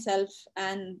advise myself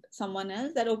and someone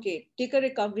else that, okay, take a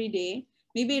recovery day,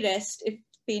 maybe rest if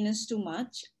pain is too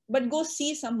much, but go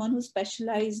see someone who's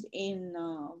specialized in,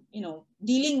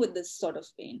 dealing with this sort of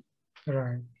pain.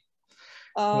 Right.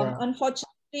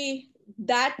 Unfortunately,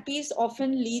 that piece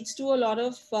often leads to a lot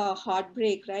of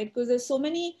heartbreak, right? Because there's so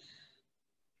many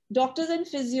doctors and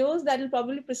physios that will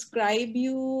probably prescribe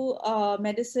you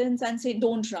medicines and say,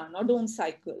 don't run or don't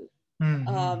cycle.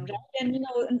 Right? And,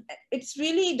 it's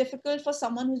really difficult for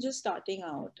someone who's just starting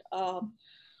out.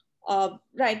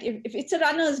 Right. If it's a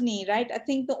runner's knee, right, I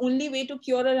think the only way to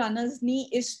cure a runner's knee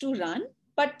is to run,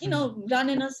 but, run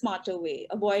in a smarter way,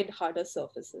 avoid harder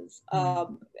surfaces.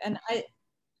 And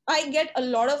I get a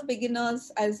lot of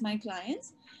beginners as my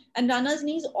clients, and runner's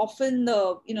knee is often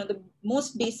the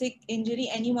most basic injury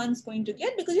anyone's going to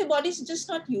get, because your body's just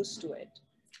not used to it.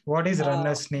 What is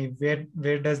runner's knee?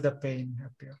 Where does the pain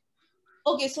appear?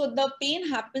 Okay, so the pain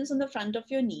happens on the front of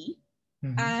your knee,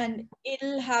 and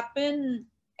it'll happen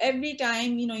every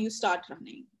time, you start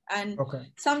running. And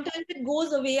sometimes it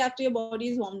goes away after your body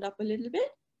is warmed up a little bit.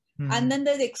 And then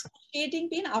there's excruciating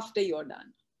pain after you're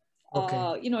done.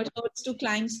 It hurts to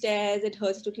climb stairs, it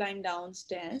hurts to climb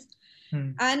downstairs.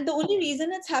 And the only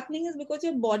reason it's happening is because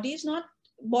your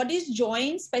body's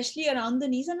joints, especially around the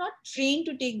knees, are not trained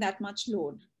to take that much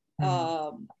load.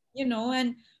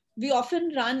 And we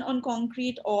often run on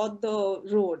concrete or the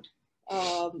road,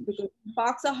 because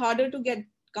parks are harder to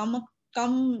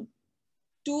come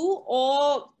to,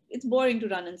 or it's boring to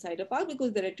run inside a park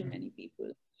because there are too many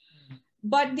people.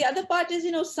 But the other part is,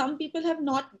 some people have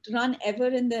not run ever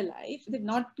in their life. They've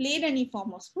not played any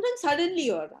form of sport, and suddenly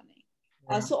you're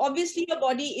running. So obviously your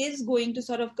body is going to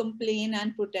sort of complain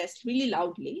and protest really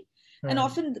loudly. And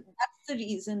often that's the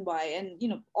reason why. And,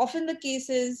 often the case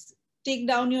is, take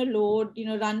down your load,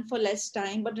 run for less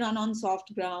time, but run on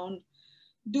soft ground,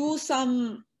 do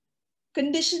some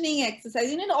conditioning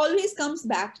exercise. It always comes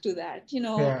back to that.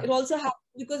 It also happens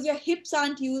because your hips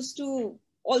aren't used to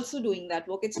also doing that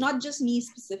work. It's not just knee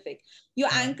specific. Your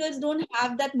ankles don't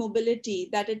have that mobility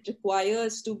that it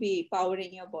requires to be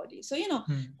powering your body. So,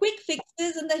 quick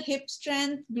fixes in the hip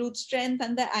strength, glute strength,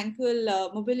 and the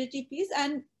ankle mobility piece,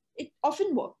 and it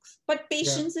often works. But Yeah.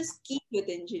 patience is key with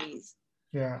injuries.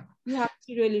 Yeah. You have to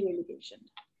be really, really patient.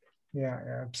 Yeah,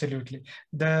 absolutely.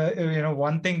 The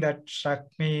one thing that struck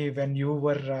me when you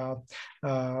were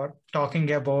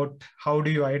talking about how do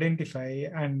you identify,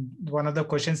 and one of the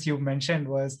questions you mentioned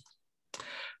was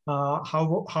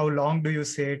how long do you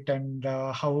sit, and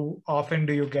how often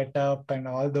do you get up, and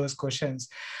all those questions.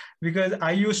 Because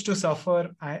I used to suffer,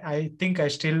 I think I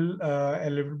still a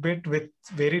little bit with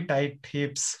very tight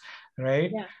hips,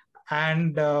 right? Yeah.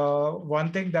 And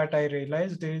one thing that I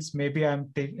realized is maybe I'm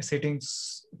sitting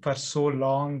for so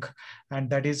long, and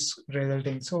that is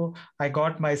resulting. So I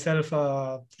got myself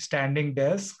a standing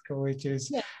desk, which is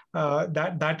Yeah.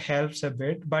 that helps a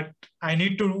bit. But I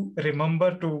need to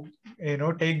remember to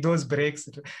take those breaks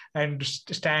and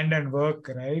stand and work,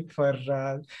 right, for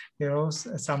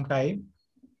some time.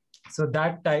 So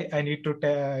that I need to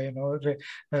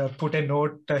put a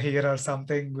note here or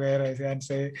something where I can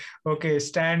say, okay,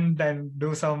 stand and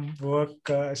do some work,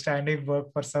 standing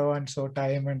work for so and so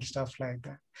time and stuff like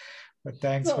that. But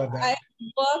thanks So for that. I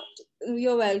worked,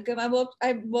 you're welcome. I'm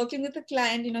working with a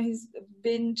client, he's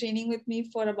been training with me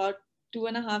for about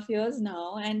 2.5 years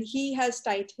now, and he has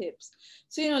tight hips.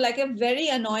 So, like a very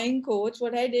annoying coach,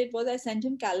 what I did was I sent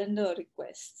him calendar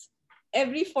requests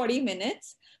every 40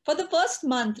 minutes for the first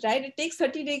month, right? It takes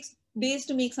 30 days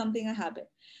to make something a habit.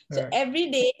 So Right. every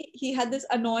day he had this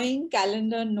annoying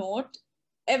calendar note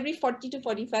every 40 to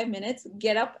 45 minutes,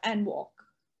 get up and walk,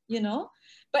 you know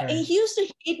but Right. he used to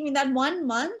hate me. That 1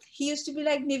 month, he used to be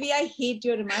like, maybe I hate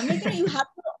your reminder. I'm like, you have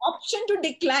the option to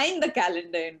decline the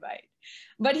calendar invite.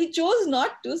 But he chose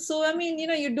not to. So, I mean,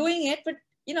 you're doing it, but,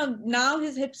 now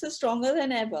his hips are stronger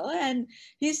than ever. And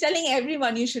he's telling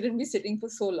everyone you shouldn't be sitting for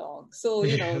so long. So,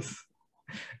 Yes,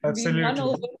 we've won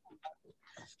over. absolutely.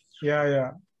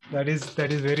 Yeah, that is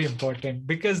very important,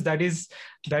 because that is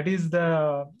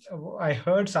the I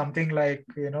heard something like,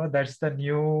 that's the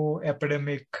new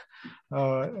epidemic,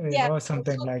 Yeah.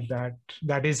 something So, like that,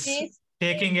 that is they say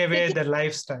taking away sitting, the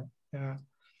lifestyle. Yeah.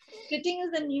 sitting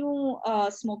is the new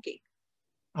smoking.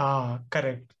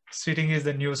 Correct, sitting is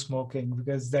the new smoking,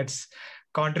 because that's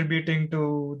contributing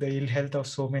to the ill health of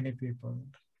so many people.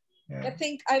 I Yeah.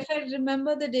 think if I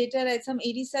remember the data right, some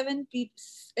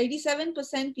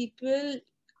 87% people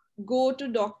go to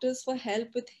doctors for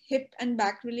help with hip and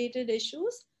back related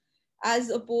issues, as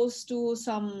opposed to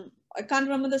some, I can't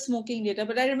remember the smoking data,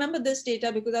 but I remember this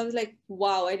data because I was like,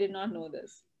 wow, I did not know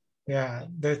this. Yeah,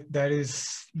 that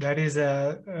is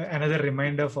another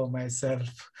reminder for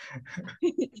myself.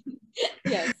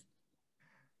 Yes.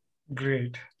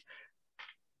 Great.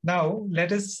 Now,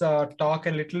 let us talk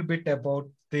a little bit about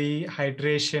the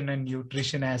hydration and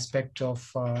nutrition aspect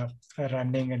of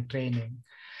running and training.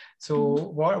 So,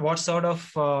 Mhm. what sort of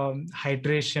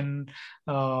hydration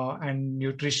and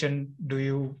nutrition do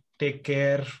you take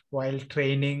care while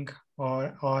training,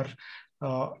 or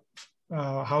uh,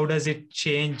 how does it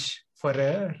change for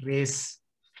a race?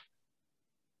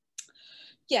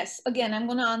 Yes, again, I'm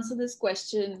going to answer this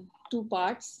question two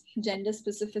parts: gender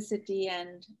specificity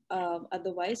and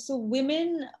otherwise. So,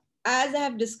 women, as I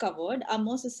have discovered, are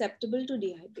more susceptible to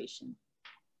dehydration.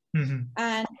 Mhm.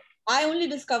 And I only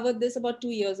discovered this about 2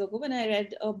 years ago when I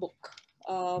read a book.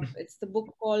 It's the book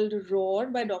called Roar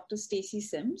by Dr. Stacy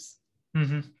Sims.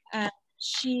 Mhm. And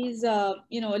she's, a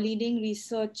leading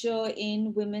researcher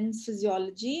in women's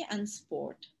physiology and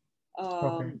sport.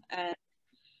 Okay. And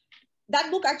that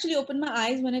book actually opened my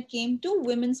eyes when it came to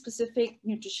women specific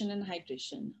nutrition and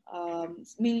hydration,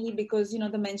 mainly because,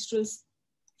 the menstrual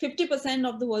 50%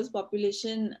 of the world's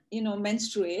population,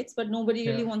 menstruates, but nobody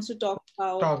really Yeah. wants to talk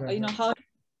about, Talk about. how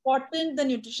important the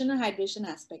nutrition and hydration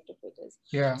aspect of it is.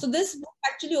 Yeah. So this book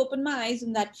actually opened my eyes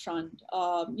on that front.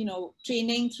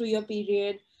 Training through your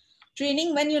period,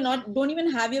 training when you're not, don't even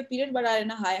have your period, but are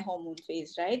in a high hormone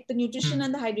phase, right? The nutrition Hmm.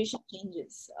 and the hydration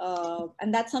changes.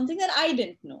 And that's something that I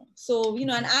didn't know. So,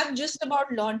 and Okay. I've just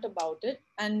about learned about it.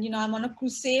 And, I'm on a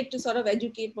crusade to sort of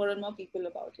educate more and more people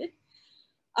about it.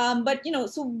 But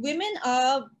so women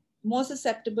are more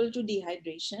susceptible to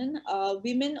dehydration.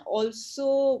 Women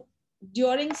also,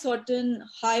 during certain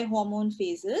high hormone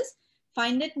phases,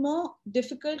 find it more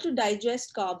difficult to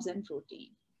digest carbs and protein.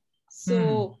 Hmm.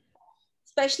 So,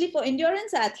 especially for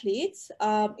endurance athletes,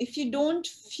 if you don't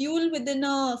fuel within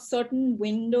a certain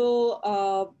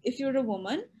window, if you're a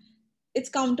woman, it's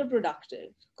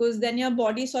counterproductive, because then your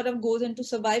body sort of goes into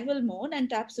survival mode and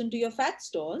taps into your fat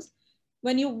stores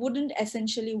when you wouldn't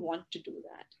essentially want to do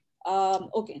that.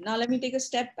 Okay, now let me take a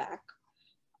step back.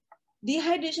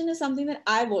 Dehydration is something that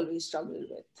I've always struggled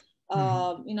with.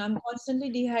 Hmm. I'm constantly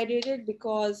dehydrated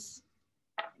because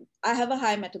I have a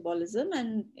high metabolism,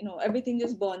 and everything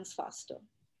just burns faster.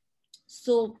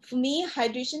 So for me,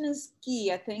 hydration is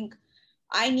key. I think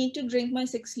I need to drink my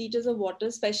 6 liters of water,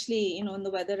 especially in the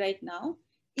weather right now,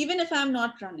 even if I'm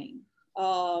not running.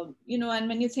 And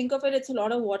when you think of it, it's a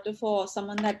lot of water for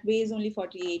someone that weighs only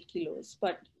 48 kilos.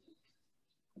 But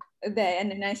there, and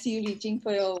then I see you reaching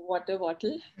for your water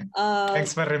bottle.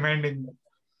 Thanks for reminding me.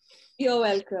 You're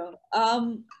welcome.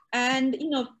 And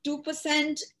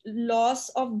 2% loss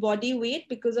of body weight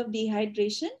because of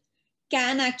dehydration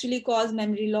can actually cause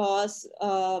memory loss,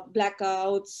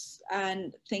 blackouts,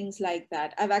 and things like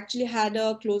that. I've actually had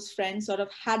a close friend sort of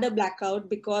had a blackout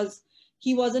because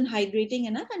he wasn't hydrating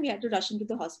enough, and we had to rush him to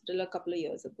the hospital a couple of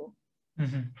years ago.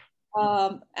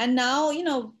 And now,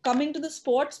 coming to the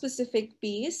sport specific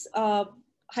piece,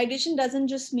 hydration doesn't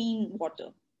just mean water.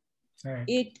 Right.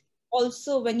 It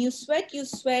also, when you sweat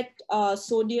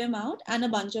sodium out and a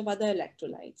bunch of other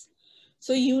electrolytes.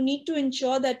 So you need to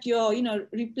ensure that you're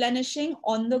replenishing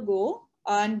on the go,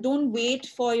 and don't wait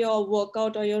for your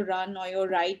workout or your run or your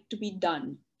ride to be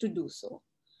done to do so.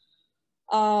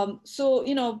 So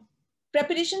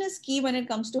preparation is key when it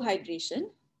comes to hydration.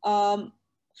 I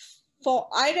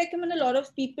recommend a lot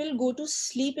of people go to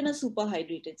sleep in a super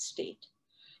hydrated state.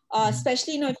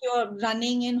 Especially, if you're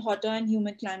running in hotter and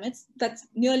humid climates. That's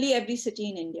nearly every city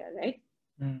in India, right?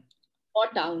 Or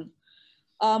town.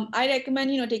 I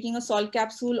recommend, taking a salt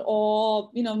capsule, or,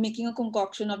 making a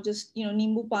concoction of just,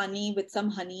 nimbu pani with some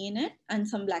honey in it and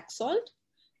some black salt,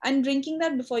 and drinking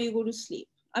that before you go to sleep.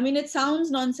 I mean, it sounds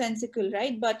nonsensical,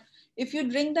 right? But if you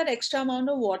drink that extra amount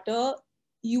of water,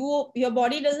 your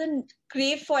body doesn't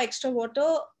crave for extra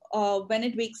water when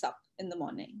it wakes up in the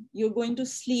morning. You're going to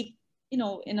sleep in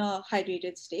a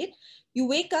hydrated state. You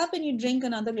wake up and you drink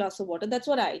another glass of water. That's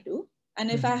what I do. And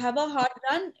if I have a hard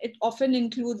run, it often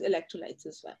includes electrolytes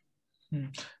as well.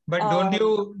 But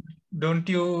don't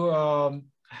you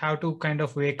have to kind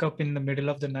of wake up in the middle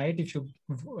of the night if you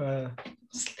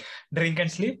drink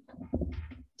and sleep?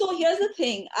 So here's the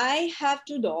thing. I have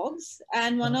 2 dogs,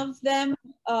 and one of them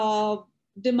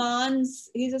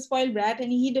he's a spoiled brat,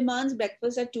 and he demands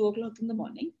breakfast at 2 o'clock in the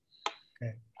morning.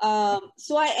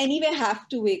 So I anyway have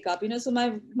to wake up, so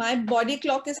my body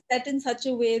clock is set in such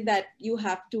a way that you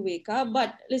have to wake up.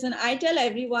 But listen, I tell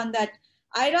everyone that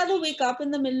I rather wake up in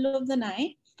the middle of the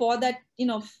night for that,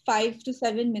 5 to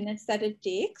 7 minutes that it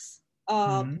takes,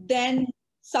 than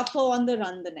suffer on the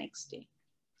run the next day.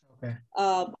 Okay.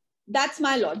 That's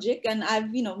my logic, and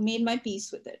I've, made my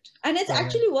peace with it. And it's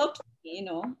actually worked for me,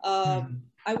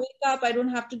 I wake up, I don't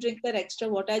have to drink that extra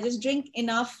water. I just drink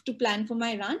enough to plan for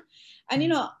my run.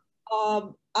 And,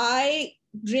 I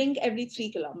drink every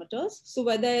 3 kilometers. So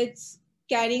whether it's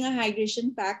carrying a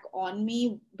hydration pack on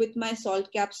me with my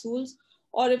salt capsules,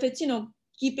 or if it's,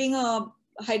 keeping a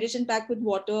hydration pack with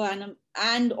water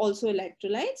and also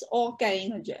electrolytes, or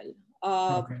carrying a gel.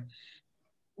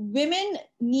 Women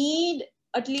need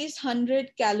at least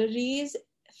 100 calories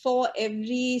for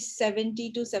every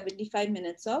 70 to 75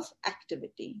 minutes of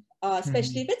activity,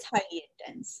 especially if it's highly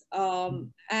intense.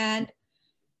 And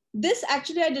this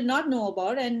actually I did not know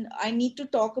about, and I need to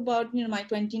talk about my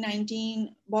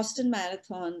 2019 Boston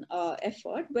Marathon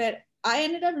effort, where I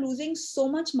ended up losing so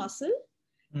much muscle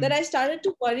that I started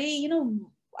to worry,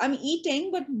 I'm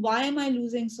eating, but why am I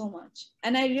losing so much?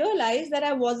 And I realized that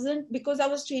I wasn't, because I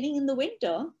was training in the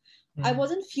winter, I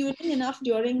wasn't fueling enough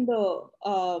during the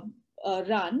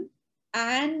run.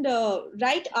 And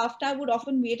right after, I would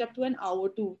often wait up to an hour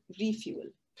to refuel.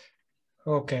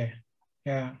 Okay.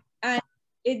 Yeah. And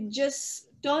it just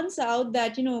turns out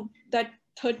that, that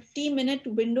 30-minute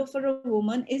window for a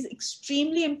woman is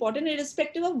extremely important,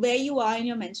 irrespective of where you are in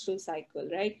your menstrual cycle,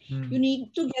 right? You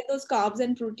need to get those carbs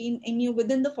and protein in you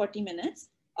within the 40 minutes.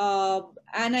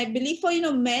 And I believe for,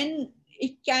 men,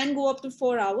 it can go up to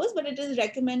 4 hours, but it is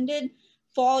recommended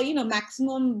for,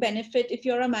 maximum benefit if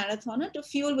you're a marathoner to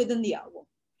fuel within the hour.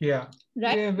 Yeah.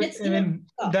 Right. Yeah, but, I mean,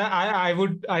 I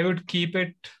would keep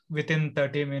it within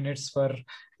 30 minutes for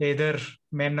either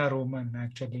men or women,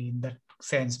 actually, in that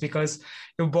sense, because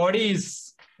your body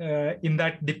is in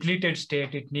that depleted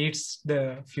state. It needs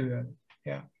the fuel.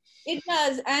 Yeah. It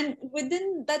does. And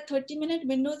within that 30-minute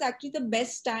window is actually the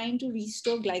best time to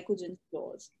restore glycogen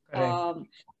stores.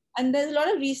 And there's a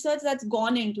lot of research that's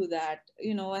gone into that,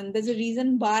 and there's a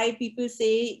reason why people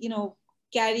say,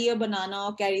 carry a banana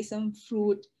or carry some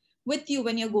fruit with you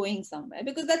when you're going somewhere,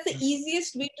 because that's the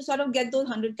easiest way to sort of get those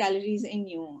 100 calories in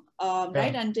you,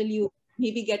 right? Until you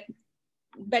maybe get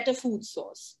better food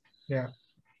source. Yeah.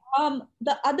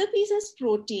 The other piece is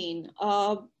protein.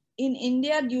 in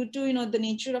India, due to, the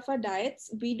nature of our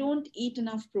diets, we don't eat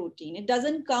enough protein. It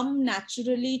doesn't come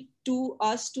naturally to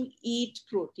us to eat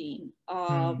protein.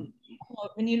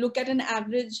 When you look at an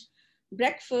average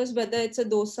breakfast, whether it's a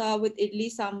dosa with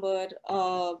idli sambar,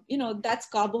 that's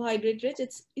carbohydrate rich.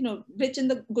 It's, rich in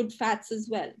the good fats as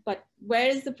well. But where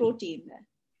is the protein there?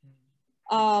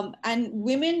 And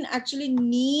women actually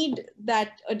need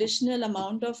that additional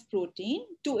amount of protein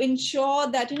to ensure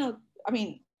that,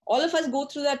 all of us go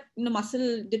through that,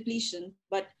 muscle depletion,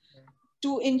 but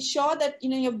to ensure that,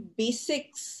 your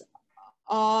basics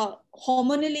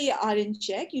hormonally are in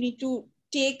check, you need to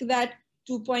take that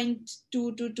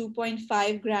 2.2 to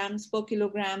 2.5 grams per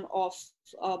kilogram of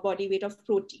body weight of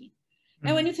protein.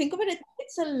 Now, when you think about it,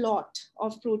 it's a lot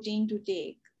of protein to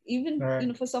take, even,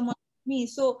 for someone like me.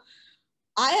 So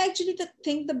I actually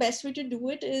think the best way to do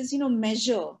it is,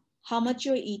 measure how much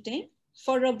you're eating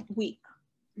for a week.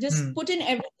 Just put in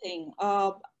everything.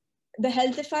 The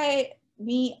Healthify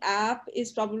Me app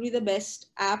is probably the best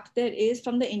app there is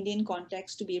from the Indian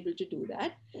context to be able to do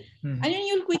that. And then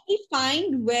you'll quickly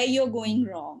find where you're going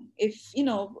wrong. If,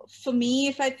 for me,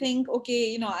 if I think,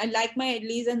 okay, I like my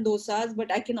idlis and dosas,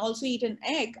 but I can also eat an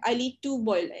egg, I'll eat 2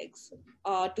 boiled eggs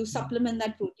to supplement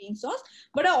that protein source.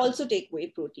 But I also take whey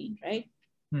protein, right?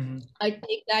 I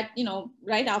take that,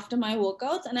 right after my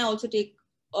workouts, and I also take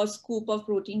a scoop of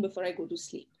protein before I go to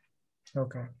sleep.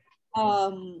 Okay.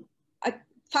 I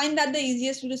find that the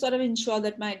easiest way to sort of ensure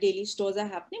that my daily stores are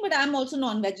happening, but I'm also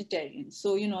non-vegetarian.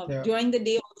 So, during the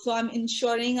day also, I'm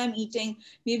ensuring I'm eating,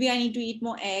 maybe I need to eat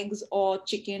more eggs or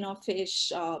chicken or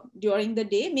fish during the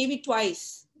day, maybe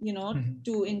twice,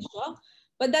 to ensure.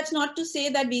 But that's not to say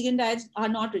that vegan diets are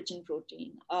not rich in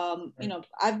protein.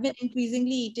 I've been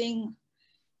increasingly eating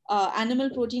animal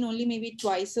protein only maybe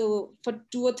twice, so for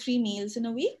 2 or 3 meals in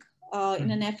a week, in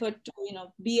an effort to,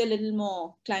 be a little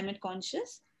more climate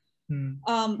conscious.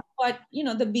 But,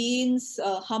 the beans,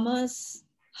 hummus,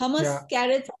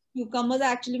 carrots, cucumbers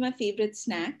are actually my favorite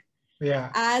snack.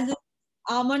 Yeah. As is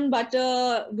almond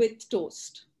butter with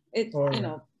toast. It's,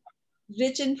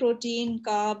 rich in protein,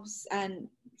 carbs, and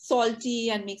salty,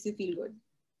 and makes you feel good.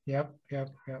 Yep.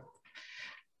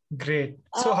 Great.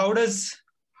 So how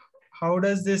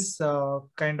does this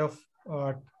kind of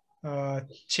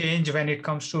change when it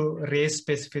comes to race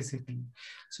specificity?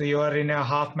 So you are in a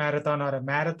half marathon or a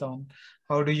marathon.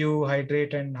 How do you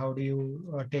hydrate and how do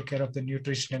you take care of the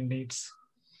nutritional needs?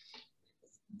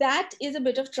 That is a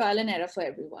bit of trial and error for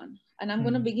everyone. And I'm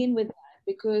going to begin with that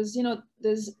because,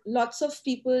 there's lots of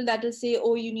people that will say,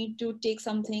 oh, you need to take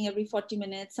something every 40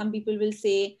 minutes. Some people will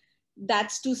say,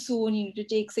 that's too soon, you need to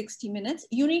take 60 minutes.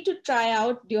 You need to try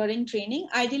out during training.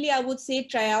 Ideally, I would say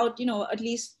try out, at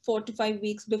least 4 to 5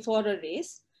 weeks before a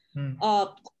race.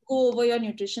 Go over your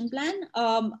nutrition plan.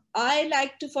 I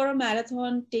like to, for a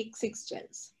marathon, take 6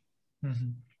 gels.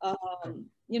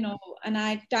 And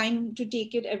I time to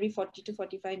take it every 40 to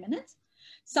 45 minutes.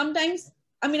 Sometimes,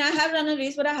 I have run a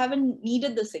race, but I haven't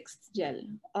needed the 6th gel.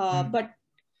 But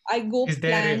I go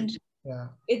planned.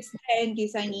 It's there in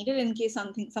case I need it, in case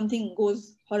something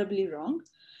goes horribly wrong.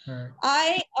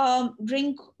 I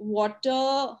drink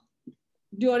water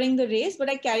during the race, but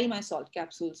I carry my salt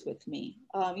capsules with me.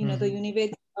 The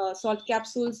Nivedita salt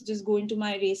capsules just go into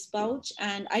my race pouch,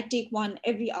 and I take one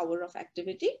every hour of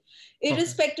activity,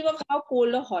 irrespective of how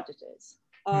cold or hot it is.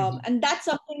 And that's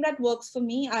something that works for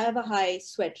me. I have a high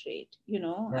sweat rate,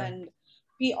 and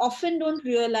we often don't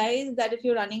realize that if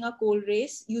you're running a cold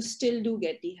race, you still do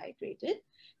get dehydrated.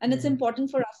 And it's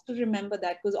important for us to remember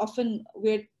that because often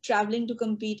we're traveling to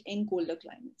compete in colder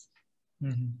climates.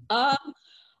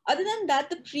 Other than that,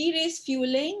 the pre-race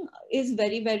fueling is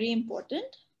very, very important.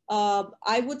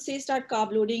 I would say start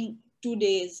carb loading 2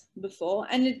 days before.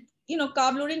 And,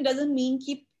 carb loading doesn't mean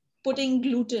keep putting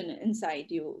gluten inside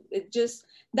you. It just,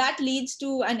 that leads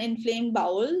to an inflamed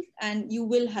bowel and you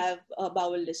will have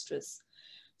bowel distress.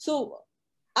 So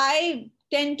I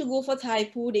tend to go for Thai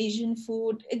food, Asian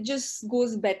food. It just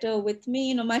goes better with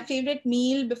me. My favorite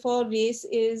meal before race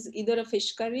is either a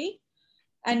fish curry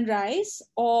and rice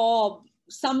or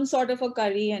some sort of a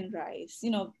curry and rice,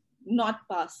 not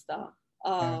pasta.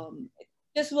 It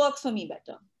just works for me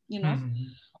better,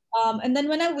 and then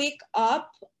when I wake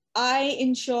up, I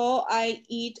ensure I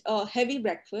eat a heavy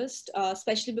breakfast,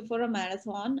 especially before a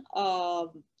marathon,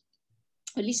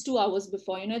 at least 2 hours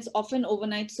before. It's often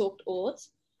overnight soaked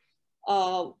oats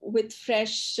with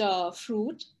fresh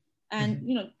fruit. And,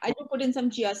 I do put in some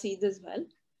chia seeds as well.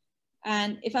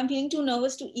 And if I'm feeling too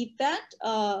nervous to eat that,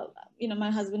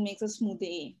 my husband makes a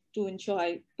smoothie to ensure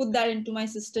I put that into my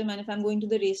system. And if I'm going to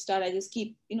the race start, I just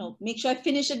keep, make sure I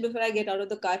finish it before I get out of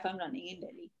the car if I'm running in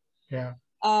Delhi. Yeah.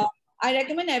 I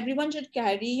recommend everyone should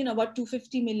carry, about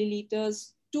 250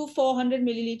 milliliters to 400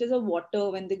 milliliters of water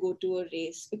when they go to a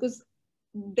race, because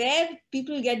there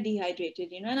people get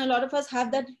dehydrated, and a lot of us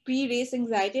have that pre-race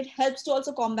anxiety. It helps to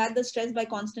also combat the stress by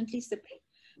constantly sipping.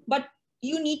 But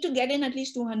you need to get in at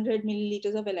least 200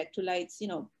 milliliters of electrolytes,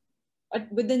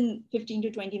 within 15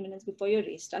 to 20 minutes before your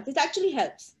race starts. It actually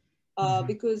helps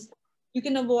because you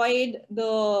can avoid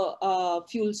the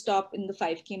fuel stop in the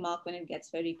 5K mark when it gets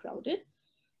very crowded.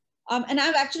 And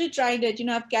I've actually tried it.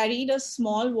 I've carried a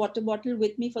small water bottle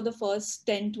with me for the first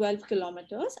 10, 12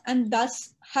 kilometers, and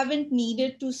thus haven't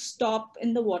needed to stop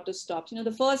in the water stops.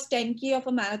 The first 10K of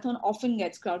a marathon often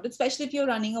gets crowded, especially if you're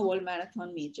running a world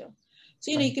marathon major.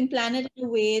 So, you can plan it in a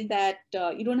way that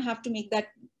you don't have to make that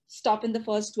stop in the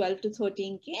first 12 to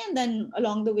 13K. And then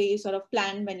along the way, you sort of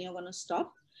plan when you're going to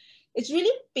stop. It's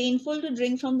really painful to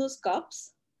drink from those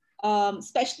cups,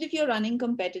 especially if you're running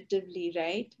competitively,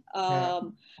 right?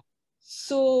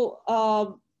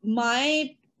 So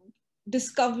my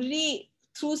discovery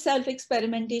through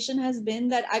self-experimentation has been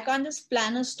that I can't just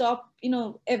plan a stop,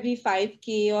 every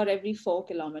 5K or every 4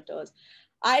 kilometers.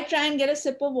 I try and get a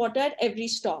sip of water at every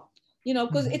stop,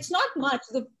 because it's not much.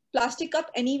 The plastic cup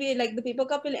anyway, like the paper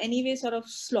cup will anyway sort of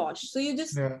slosh. So you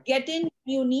just get in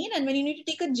you need, and when you need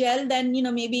to take a gel, then,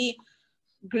 maybe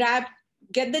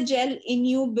get the gel in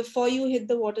you before you hit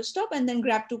the water stop, and then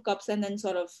grab 2 cups and then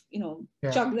sort of,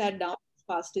 chug that down as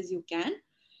fast as you can.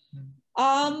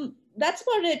 That's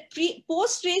about it.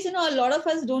 Post race, a lot of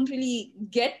us don't really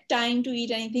get time to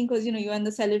eat anything because, you're in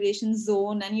the celebration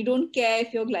zone and you don't care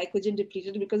if your glycogen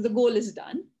depleted because the goal is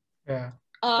done.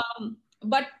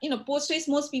 But, post race,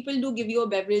 most people do give you a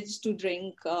beverage to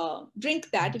drink. Drink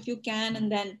that if you can,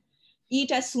 and then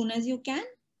eat as soon as you can.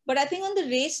 But I think on the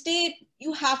race day,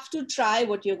 you have to try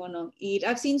what you're going to eat.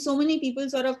 I've seen so many people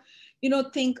sort of,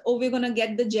 think, oh, we're going to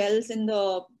get the gels in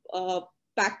the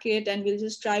packet and we'll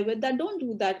just try with that. Don't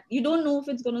do that. You don't know if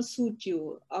it's going to suit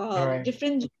you.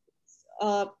 Different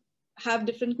have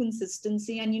different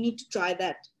consistency, and you need to try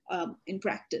that in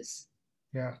practice.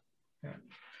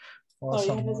 Awesome.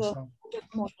 Sorry, awesome.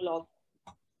 Monologue.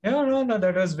 No,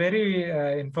 that was very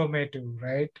informative,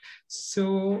 right?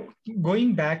 So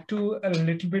going back to a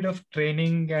little bit of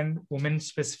training and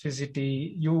women's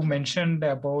specificity, you mentioned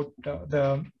about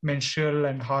the menstrual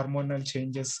and hormonal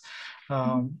changes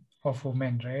of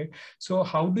women, right? So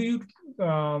how do you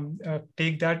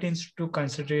take that into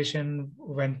consideration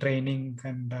when training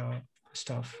and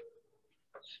stuff?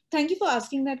 Thank you for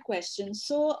asking that question.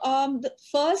 So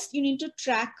first, you need to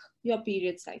track your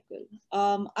period cycle.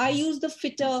 I use the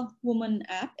Fitter Woman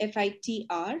app,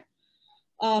 FITR.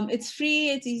 It's free,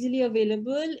 it's easily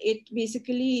available. It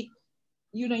basically,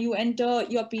 you enter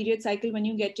your period cycle when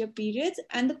you get your periods.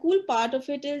 And the cool part of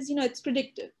it is, it's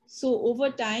predictive. So over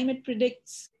time, it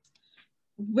predicts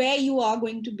where you are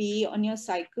going to be on your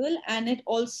cycle. And it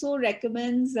also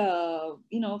recommends,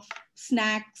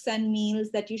 snacks and meals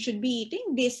that you should be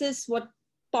eating basis what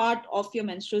part of your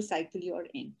menstrual cycle you're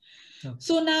in.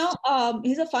 So now,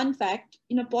 here's a fun fact.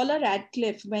 Paula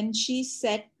Radcliffe, when she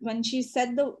set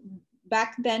the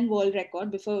back then world record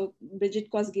before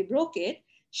Bridget Kosgei broke it,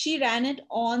 she ran it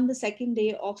on the second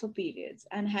day of her periods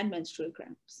and had menstrual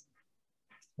cramps.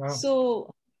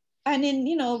 So, and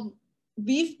in,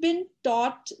 we've been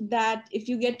taught that if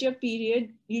you get your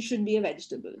period, you should be a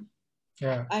vegetable.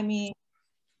 I mean,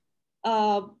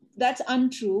 that's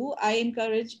untrue. I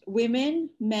encourage women,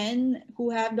 men who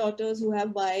have daughters, who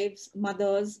have wives,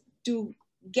 mothers, to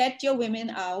get your women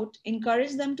out,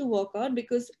 encourage them to work out,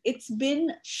 because it's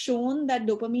been shown that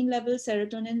dopamine levels,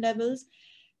 serotonin levels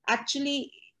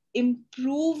actually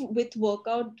improve with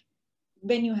workout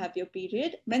when you have your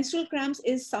period. Menstrual cramps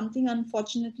is something,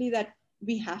 unfortunately, that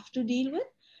we have to deal with,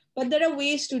 but there are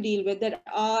ways to deal with. There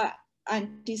are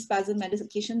anti-spasm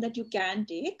medication that you can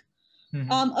take.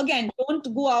 Again,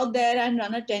 don't go out there and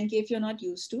run a 10K if you're not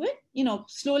used to it.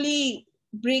 Slowly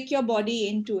break your body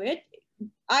into it.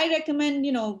 I recommend,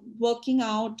 working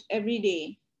out every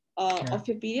day of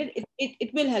your period.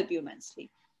 It will help you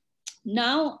immensely.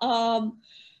 Now,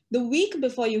 the week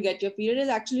before you get your period is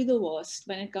actually the worst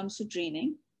when it comes to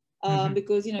training,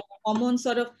 because, hormones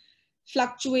sort of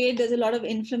fluctuate. There's a lot of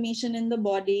inflammation in the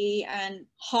body, and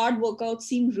hard workouts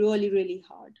seem really, really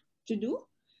hard to do.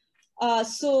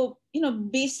 So,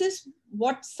 basis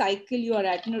what cycle you are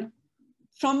at,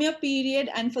 from your period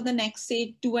and for the next,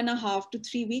 say, 2.5 to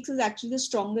 3 weeks is actually the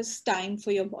strongest time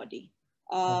for your body.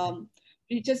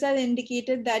 Researchers have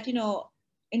indicated that,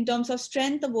 in terms of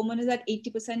strength, a woman is at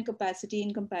 80% capacity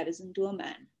in comparison to a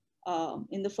man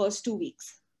in the first 2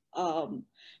 weeks.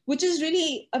 which is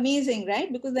really amazing,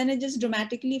 right? Because then it just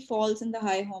dramatically falls in the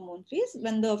high hormone phase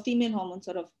when the female hormones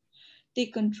sort of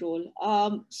take control.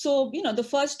 So, the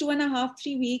first 2.5,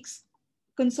 3 weeks,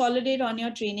 consolidate on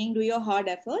your training, do your hard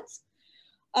efforts.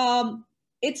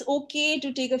 It's okay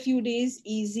to take a few days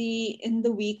easy in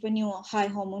the week when your high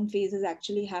hormone phase is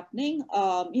actually happening.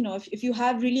 If you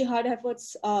have really hard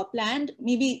efforts planned,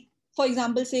 maybe, for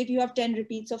example, say if you have 10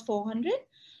 repeats of 400,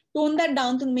 tone that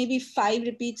down to maybe 5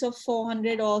 repeats of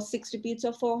 400 or 6 repeats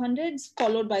of 400s,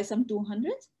 followed by some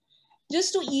 200s,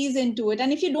 just to ease into it.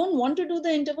 And if you don't want to do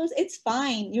the intervals, it's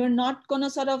fine. You're not going to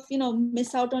sort of,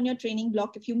 miss out on your training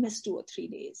block if you miss 2 or 3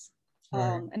 days.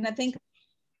 Right. And I think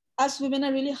us women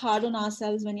are really hard on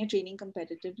ourselves when you're training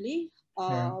competitively.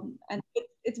 Yeah. And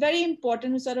it's very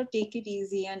important to sort of take it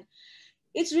easy. And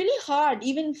it's really hard,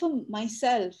 even for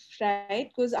myself, right?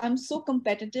 Because I'm so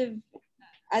competitive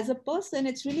as a person.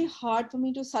 It's really hard for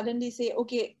me to suddenly say,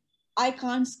 okay, I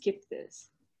can't skip this.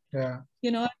 Yeah.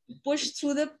 Push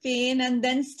through the pain and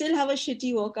then still have a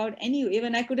shitty workout anyway,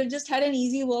 when I could have just had an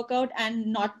easy workout and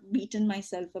not beaten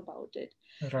myself about it.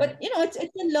 Right. But it's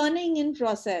a learning in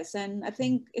process, and I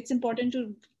think it's important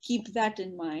to keep that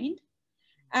in mind.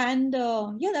 And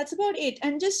yeah, that's about it.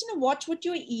 And just watch what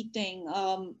you're eating.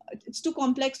 It's too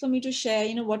complex for me to share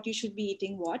what you should be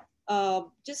eating, what.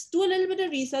 Just do a little bit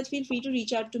of research. Feel free to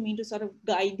reach out to me to sort of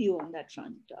guide you on that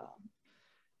front.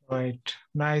 Right.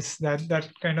 Nice. That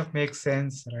kind of makes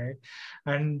sense, right?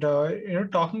 And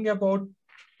talking about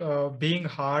being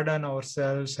hard on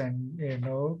ourselves and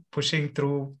pushing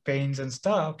through pains and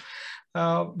stuff.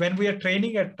 When we are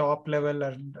training at top level,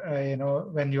 and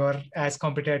when you are as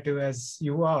competitive as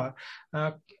you are,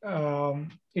 uh,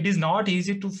 it is not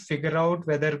easy to figure out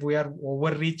whether we are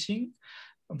overreaching,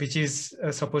 which is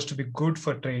supposed to be good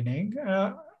for training,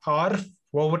 or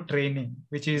overtraining,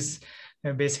 which is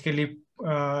basically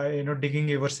digging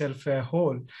yourself a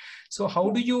hole. So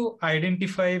how do you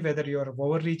identify whether you're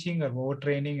overreaching or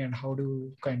overtraining, and how do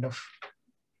you kind of...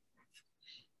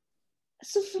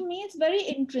 So for me, it's very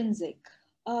intrinsic.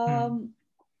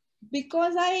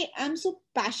 Because I am so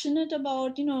passionate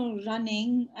about,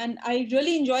 running, and I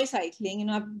really enjoy cycling.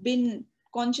 I've been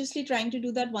consciously trying to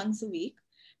do that once a week.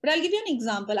 But I'll give you an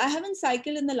example. I haven't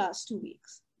cycled in the last 2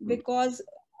 weeks because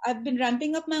I've been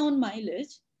ramping up my own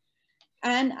mileage,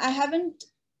 and I haven't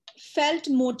felt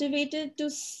motivated to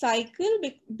cycle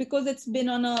because it's been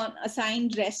on an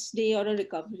assigned rest day or a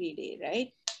recovery day,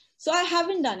 right? So I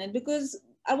haven't done it because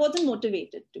I wasn't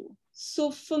motivated to. So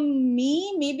for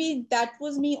me, maybe that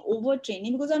was me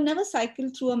overtraining, because I've never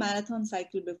cycled through a marathon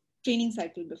training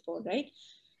cycle before, right?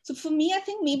 So for me, I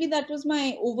think maybe that was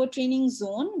my overtraining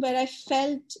zone, where I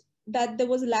felt that there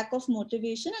was a lack of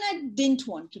motivation and I didn't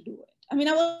want to do it. I mean,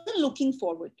 I wasn't looking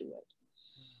forward to it.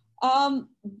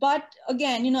 But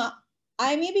again,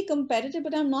 I may be competitive,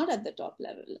 but I'm not at the top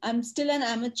level. I'm still an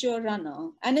amateur runner.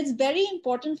 And it's very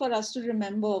important for us to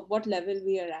remember what level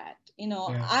we are at.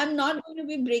 Yeah. I'm not going to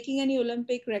be breaking any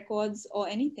Olympic records or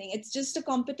anything. It's just a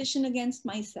competition against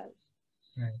myself.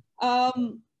 Right.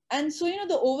 And so,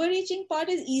 the overreaching part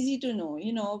is easy to know.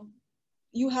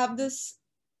 You have this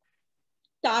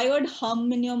tired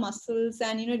hum in your muscles,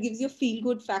 and, it gives you a feel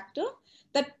good factor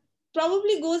that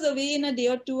probably goes away in a day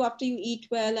or two after you eat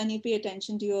well and you pay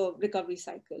attention to your recovery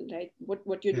cycle, right?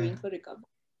 What you're doing for recovery.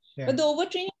 Yeah. But the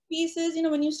overtraining piece is,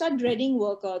 when you start dreading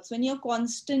workouts, when you're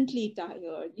constantly tired,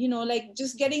 like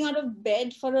just getting out of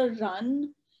bed for a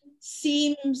run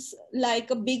seems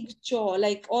like a big chore,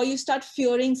 or you start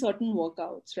fearing certain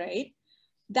workouts, right?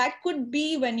 That could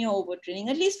be when you're overtraining.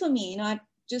 At least for me, I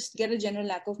just get a general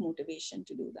lack of motivation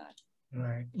to do that.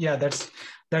 Right. Yeah, that's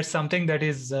something that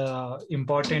is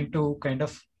important to kind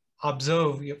of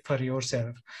observe for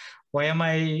yourself. Why am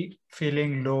I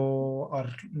feeling low, or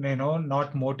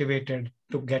not motivated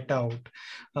to get out?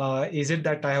 Is it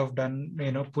that I have done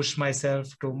push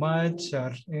myself too much,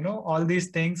 or all these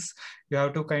things you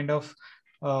have to kind of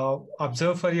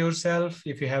observe for yourself.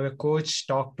 If you have a coach,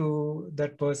 talk to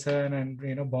that person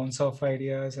and bounce off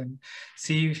ideas and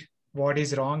see what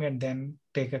is wrong, and then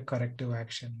take a corrective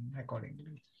action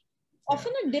accordingly.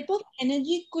 Often a dip of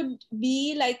energy could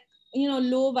be like,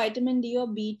 low vitamin D or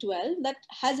B12 that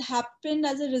has happened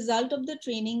as a result of the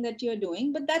training that you're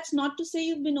doing. But that's not to say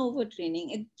you've been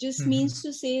overtraining. It just means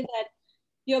to say that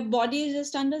your body is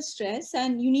just under stress,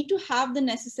 and you need to have the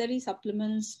necessary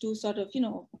supplements to sort of,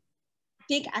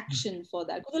 take action for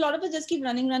that. Because a lot of us just keep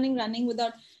running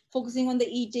without focusing on the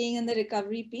eating and the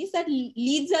recovery piece. That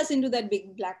leads us into that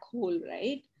big black hole,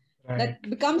 right? That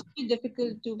becomes really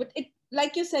difficult to, but it,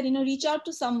 like you said, reach out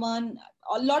to someone.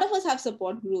 A lot of us have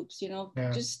support groups,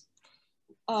 just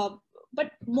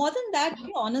but more than that,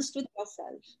 be honest with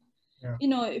yourself. Yeah.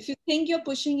 If you think you're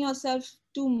pushing yourself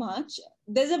too much,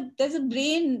 there's a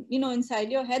brain,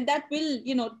 inside your head that will,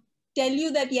 tell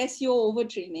you that yes, you're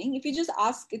overtraining, if you just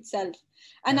ask itself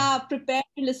and Yeah. are prepared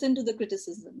to listen to the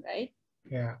criticism, right?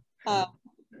 Yeah.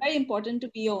 Very important to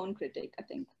be your own critic, I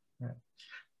think. Yeah.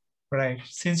 Right.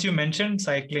 Since you mentioned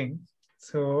cycling,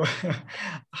 so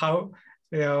how,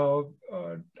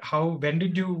 when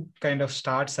did you kind of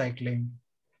start cycling?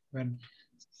 When?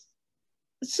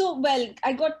 So, well,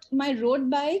 I got my road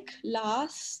bike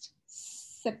last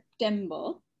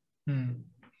September.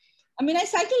 I mean, I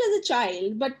cycled as a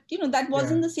child, but that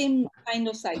wasn't the same kind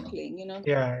of cycling,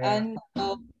 Yeah. and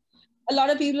a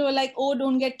lot of people were like, oh,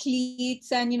 don't get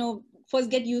cleats and first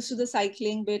get used to the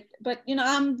cycling bit. But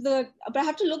but I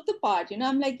have to look the part.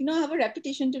 I'm like, I have a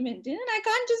reputation to maintain, and I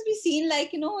can't just be seen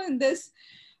like, in this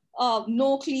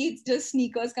no cleats, just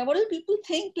sneakers. What do people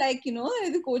think? Like,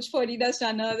 the coach for Adidas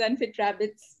runners and Fit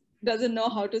Rabbits doesn't know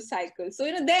how to cycle. So,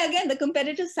 there again, the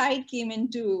competitive side came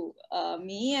into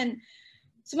me. And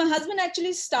so my husband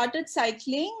actually started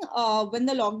cycling when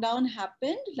the lockdown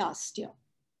happened last year.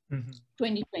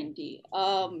 2020.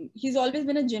 He's always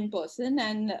been a gym person,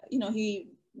 and he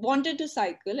wanted to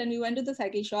cycle, and we went to the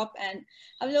cycle shop, and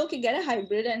I was like, okay, get a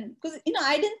hybrid. And because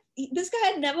this guy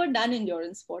had never done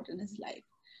endurance sport in his life,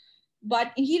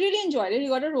 but he really enjoyed it. He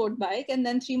got a road bike, and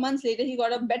then 3 months later he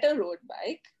got a better road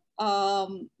bike.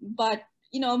 But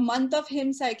a month of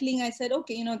him cycling, I said,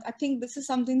 okay, I think this is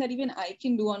something that even I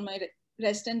can do on my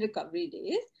rest and recovery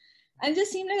days, and it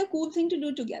just seemed like a cool thing to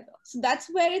do together. So that's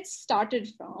where it started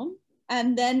from.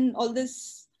 And then all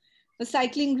this, the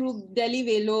cycling group Delhi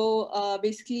Velo,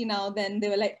 basically now then they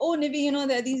were like, oh, Nivi,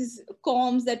 there are these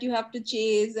comms that you have to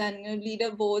chase, and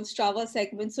leaderboards, Strava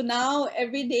segments. So now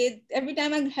every day, every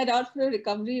time I head out for a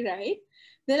recovery ride,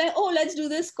 they're like, oh, let's do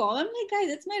this comm. I'm like, guys,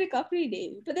 it's my recovery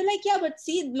day. But they're like, yeah, but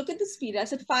see, look at the speed. I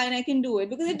said, fine, I can do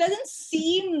it, because it doesn't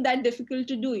seem that difficult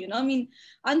to do. I mean,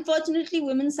 unfortunately,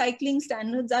 women's cycling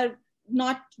standards are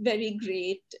not very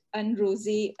great and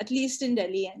rosy, at least in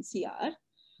Delhi NCR.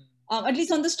 At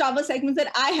least on the Strava segments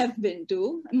that I have been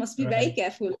to. I must be very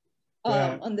careful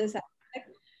on this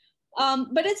aspect.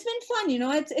 But it's been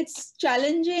fun, it's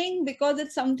challenging because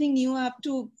it's something new. I have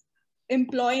to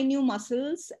employ new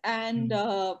muscles and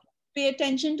pay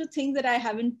attention to things that I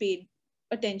haven't paid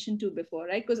attention to before,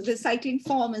 right? Because the cycling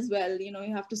form as well,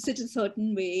 you have to sit a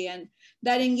certain way, and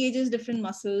that engages different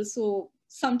muscles. So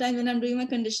sometimes when I'm doing my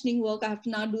conditioning work, I have to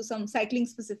now do some cycling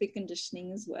specific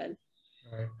conditioning as well.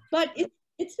 Right. But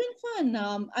it's been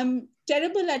fun. I'm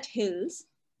terrible at hills.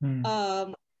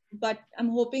 But I'm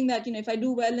hoping that, if I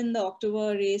do well in the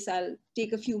October race, I'll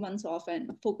take a few months off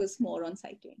and focus more on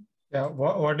cycling. Yeah.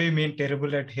 What do you mean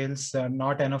terrible at hills?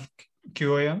 Not enough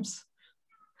QOMs?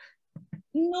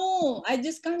 No, I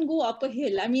just can't go up a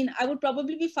hill. I mean, I would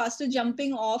probably be faster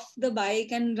jumping off the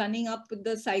bike and running up with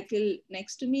the cycle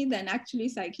next to me than actually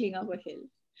cycling up a hill.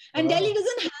 And Delhi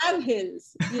doesn't have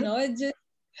hills, it just,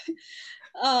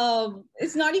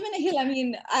 it's not even a hill. I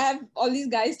mean, I have all these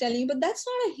guys telling me, but that's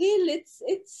not a hill.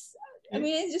 I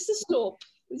mean, it's just a slope.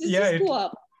 It's just go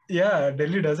up. Yeah,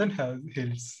 Delhi doesn't have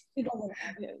hills. It doesn't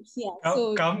have hills.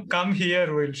 Yeah. Come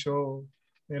here, we'll show.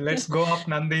 Let's go up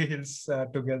Nandi Hills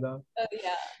together.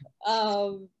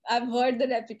 I've heard the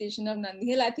reputation of Nandi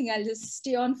Hill. I think I'll just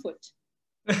stay on foot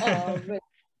with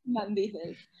Nandi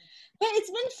Hill. But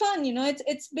it's been fun,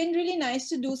 it's been really nice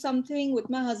to do something with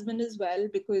my husband as well,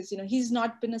 because, he's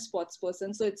not been a sports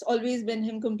person. So it's always been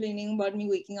him complaining about me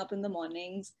waking up in the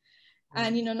mornings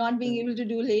and, not being able to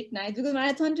do late nights, because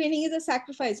marathon training is a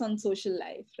sacrifice on social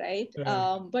life, right?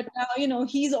 But now,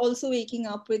 he's also waking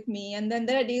up with me. And then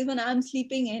there are days when I'm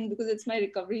sleeping in because it's my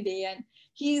recovery day and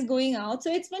he's going out.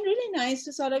 So it's been really nice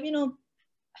to sort of,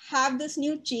 have this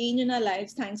new change in our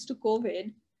lives thanks to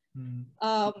COVID.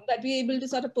 That we're able to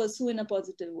sort of pursue in a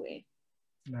positive way.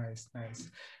 Nice.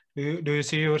 Do you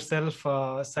see yourself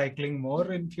cycling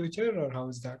more in future, or how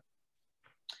is that?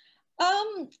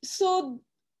 So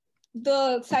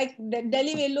the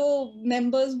Delhi Velo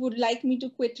members would like me to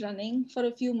quit running for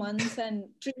a few months and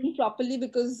train properly,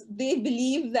 because they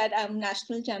believe that I'm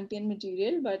national champion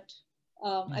material. But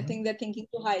I think they're thinking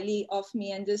too highly of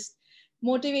me and just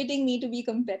motivating me to be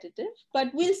competitive.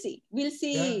 But we'll see. We'll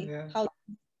see how.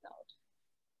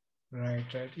 Right.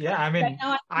 Yeah, I mean,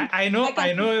 I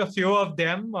know a few of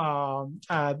them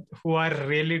who are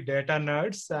really data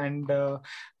nerds, and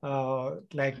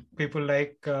like people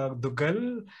like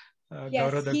Dugal,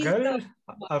 Gaurav Dugal.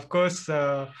 Of course,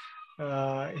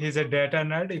 he's a data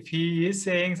nerd. If he is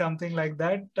saying something like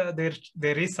that,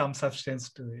 there is some substance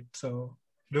to it. So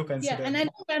Do Yeah, consider and I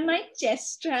that. don't wear my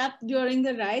chest strap during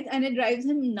the rides, and it drives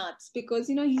him nuts because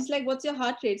he's like, "What's your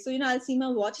heart rate?" So I'll see my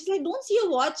watch. He's like, "Don't see your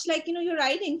watch. Like you're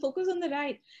riding. Focus on the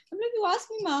ride." I'm like, "You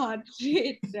asked me my heart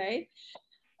rate, right?"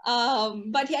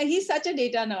 But yeah, he's such a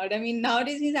data nerd. I mean,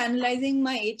 nowadays he's analyzing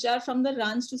my HR from the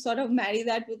runs to sort of marry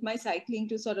that with my cycling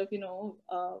to sort of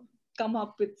come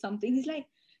up with something. He's like,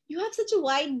 "You have such a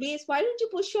wide base. Why don't you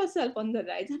push yourself on the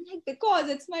rides?" I'm like, "Because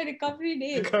it's my recovery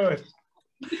days." Recover.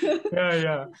 Yeah,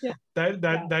 yeah. Yeah. That Yeah.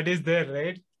 that that is there,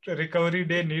 right? Recovery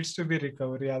day needs to be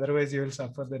recovery. Otherwise, you will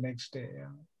suffer the next day.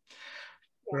 Yeah.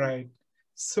 Right.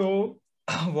 So,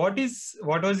 what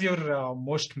was your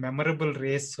most memorable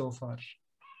race so far?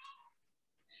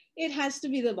 It has to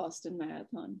be the Boston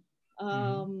Marathon.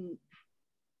 Mhm.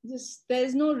 Just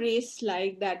there's no race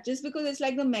like that. Just because it's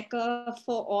like the mecca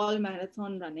for all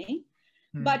marathon running,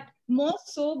 but Mhm. more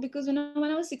so because when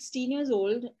I was 16 years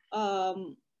old,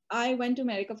 I went to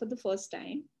America for the first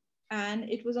time, and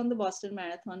it was on the Boston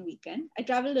Marathon weekend. I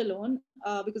traveled alone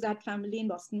because I had family in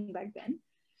Boston back then,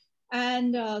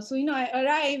 and so I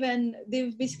arrive and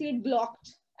they've basically blocked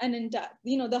an entire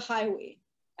the highway,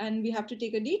 and we have to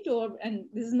take a detour. And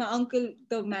this is my uncle,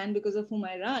 the man because of whom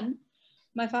I run,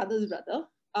 my father's brother.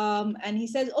 And he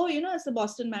says, "Oh, it's the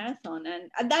Boston Marathon." And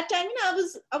at that time, I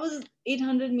was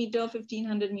 800-meter,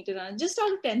 1500-meter runner, just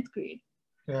out of 10th grade.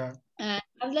 Yeah. And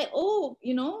I was like, "Oh,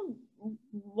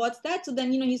 what's that?" So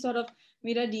then, he sort of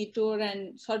made a detour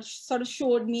and sort of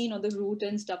showed me, the route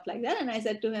and stuff like that. And I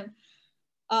said to him,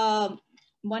 um,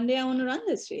 "One day I want to run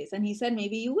this race." And he said,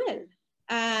 "Maybe you will."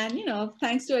 And,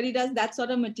 thanks to Adidas, that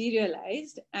sort of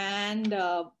materialized. And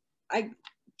I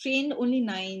trained only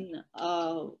 9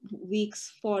 weeks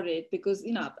for it because,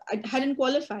 I hadn't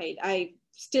qualified. I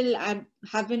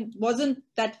wasn't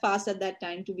that fast at that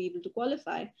time to be able to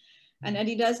qualify. And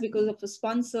Adidas, because of a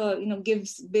sponsor,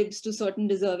 gives bibs to certain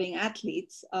deserving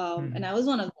athletes. And I was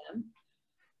one of them.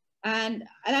 And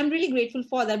I'm really grateful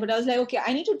for that. But I was like, okay,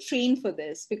 I need to train for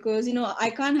this because I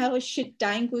can't have a shit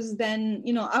time because then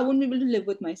I wouldn't be able to live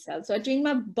with myself. So I trained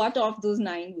my butt off those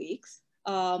 9 weeks.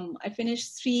 I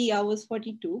finished 3 hours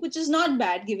 42, which is not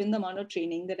bad given the amount of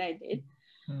training that I did.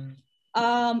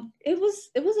 It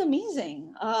was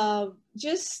amazing.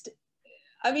 Just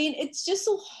I mean, it's just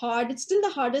so hard. It's still the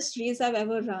hardest race I've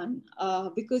ever run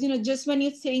because just when you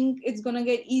think it's gonna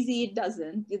get easy, it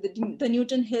doesn't. The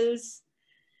Newton Hills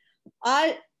are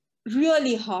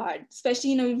really hard,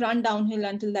 especially we run downhill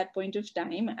until that point of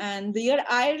time. And the year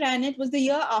I ran it was the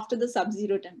year after the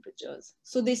sub-zero temperatures.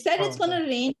 So they said it's going to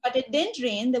rain, but it didn't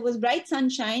rain. There was bright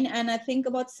sunshine and I think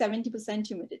about 70%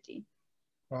 humidity.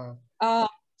 Wow.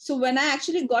 So when I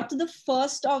actually got to the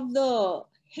first of the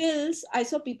hills, I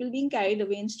saw people being carried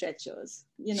away in stretchers,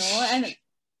 and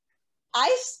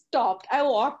I stopped. I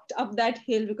walked up that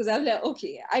hill because I was like,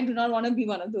 okay, I do not want to be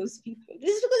one of those people.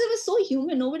 This is because it was so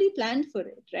humid. Nobody planned for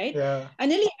it, right? Yeah. And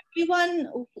nearly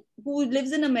everyone who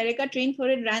lives in America trained for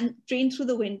it, trained through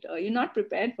the winter. You're not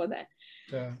prepared for that.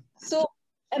 Yeah. So,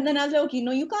 and then I was like, okay,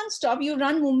 no, you can't stop. You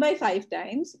run Mumbai 5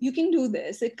 times. You can do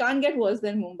this. It can't get worse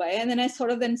than Mumbai. And then I sort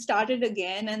of then started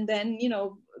again. And then,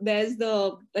 there's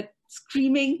that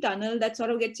screaming tunnel that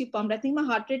sort of gets you pumped. I think my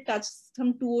heart rate touched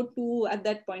some 202 at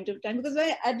that point of time because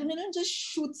my adrenaline just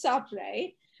shoots up,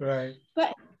 right? Right.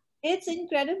 But it's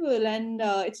incredible. And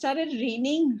it started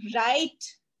raining right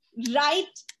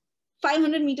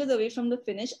 500 meters away from the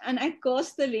finish. And I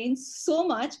cursed the rain so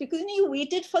much because, you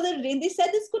waited for the rain. They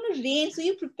said it's going to rain. So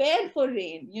you prepared for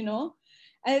rain,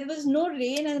 and it was no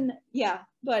rain. And yeah,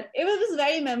 but it was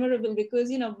very memorable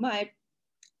because, my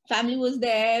family was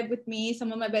there with me.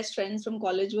 Some of my best friends from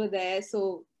college were there.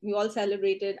 So we all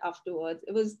celebrated afterwards.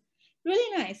 It was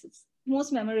really nice. It's the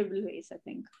most memorable race, I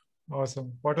think.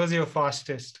 Awesome. What was your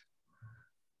fastest?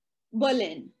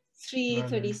 Berlin,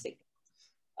 3:36.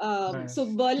 So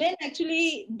Berlin,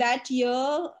 actually, that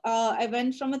year, I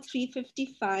went from a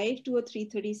 3:55 to a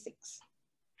 3:36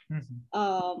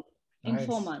 in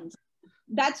 4 months.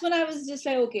 That's when I was just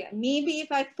like, okay, maybe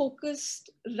if I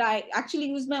focused right, actually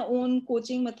use my own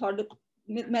coaching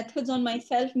methods on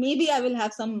myself, maybe I will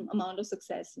have some amount of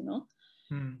success,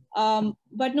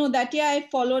 But no, that year I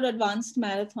followed advanced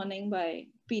marathoning by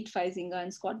Pete Feisinger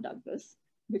and Scott Douglas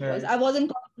because I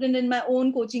wasn't confident in my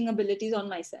own coaching abilities on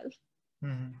myself.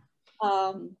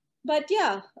 But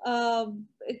yeah,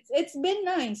 it's been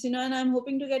nice, and I'm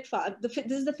hoping to get far. This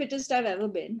is the fittest I've ever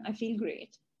been. I feel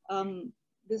great.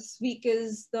 This week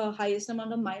is the highest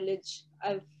amount of mileage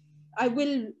I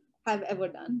will have ever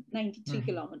done, 93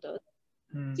 kilometers.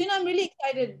 So, I'm really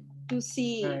excited to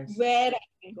see where I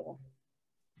can go.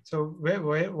 So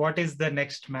what is the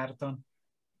next marathon?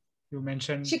 You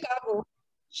mentioned Chicago.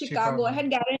 I had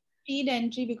guaranteed speed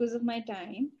entry because of my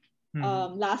time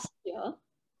last year,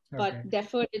 but Okay.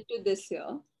 deferred it to this year.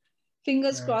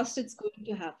 Fingers Yeah. crossed it's going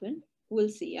to happen. We'll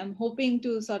see. I'm hoping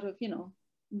to sort of,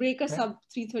 break a Yeah. sub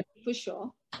 330 for sure.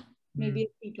 Maybe a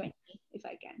 320 if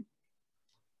I can.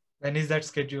 When is that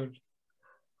scheduled?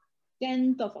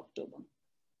 10th of October.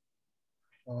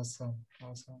 Awesome.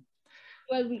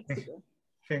 12 weeks ago.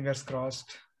 Fingers crossed.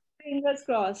 Fingers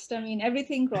crossed. I mean,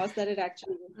 everything crossed that it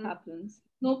actually happens.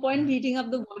 No point heating up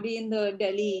the body in the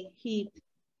Delhi heat.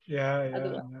 Yeah.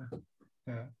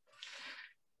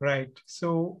 Right.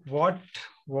 So what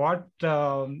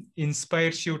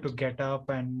inspires you to get up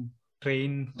and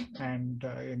train and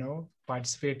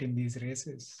participate in these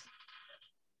races?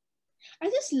 I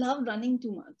just love running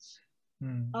too much.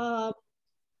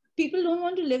 People don't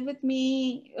want to live with me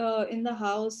in the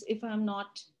house if I'm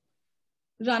not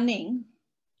running,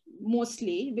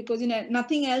 mostly because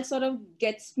nothing else sort of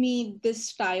gets me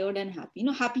this tired and happy.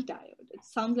 Happy tired. It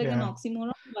sounds like an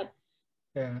oxymoron, but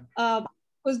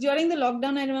because during the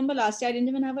lockdown, I remember last year I didn't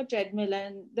even have a treadmill,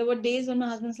 and there were days when my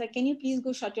husband's like, "Can you please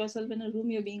go shut yourself in a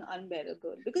room? You're being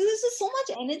unbearable." Because this is so much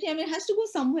energy. I mean, it has to go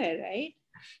somewhere, right?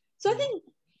 So I think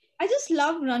I just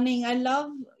love running. I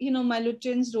love, my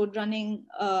Lutyens road running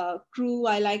crew.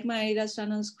 I like my Adidas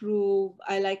runners crew.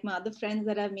 I like my other friends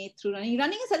that I've made through running.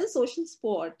 Running is such a social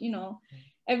sport,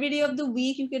 Every day of the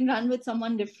week, you can run with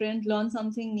someone different, learn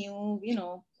something new,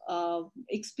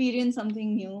 experience something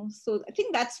new. So I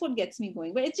think that's what gets me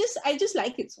going. But I just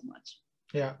like it so much.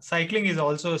 Yeah, cycling is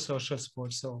also a social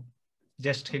sport. So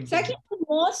just hinting. Cycling is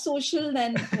more social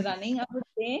than running, I would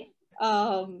say,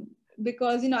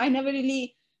 because I never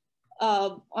really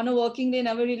on a working day,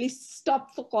 never really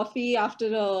stop for coffee after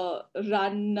a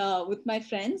run with my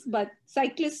friends, but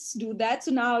cyclists do that.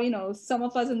 So now, some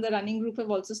of us in the running group have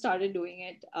also started doing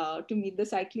it to meet the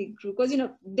cycling crew. Because,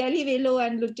 Delhi Velo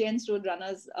and Lutyens Road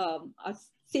runners are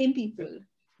same people.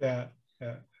 Yeah.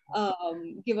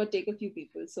 Give or take a few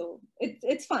people. So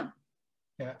it's fun.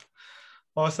 Yeah.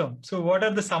 Awesome. So what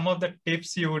are some of the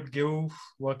tips you would give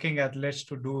working athletes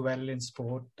to do well in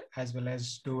sport as well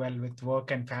as do well with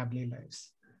work and family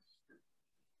lives?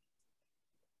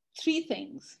 3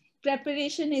 things.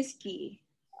 Preparation is key.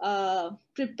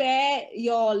 Prepare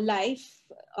your life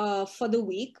for the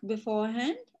week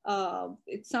beforehand.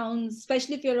 It sounds,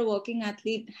 especially if you're a working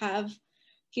athlete, have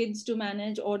kids to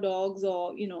manage or dogs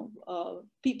or,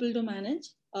 people to manage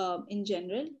in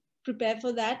general. Prepare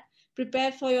for that.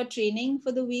 Prepare for your training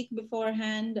for the week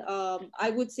beforehand. I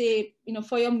would say,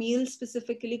 for your meals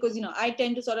specifically, because, I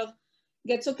tend to sort of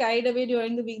get so carried away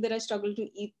during the week that I struggle to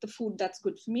eat the food that's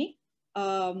good for me.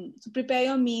 So prepare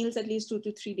your meals at least 2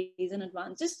 to 3 days in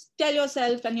advance. Just tell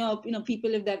yourself and your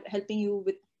people, if they're helping you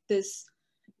with this,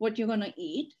 what you're going to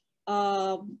eat.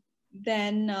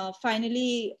 Then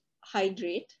finally,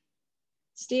 hydrate.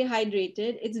 Stay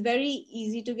hydrated. It's very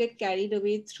easy to get carried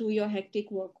away through your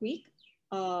hectic work week,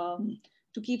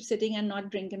 to keep sitting and not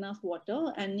drink enough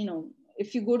water. And,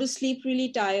 if you go to sleep really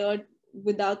tired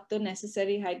without the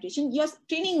necessary hydration, your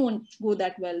training won't go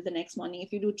that well the next morning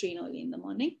if you do train early in the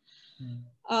morning.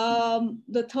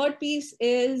 The third piece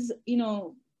is,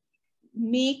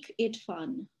 make it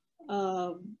fun.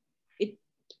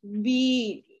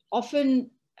 We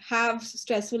often have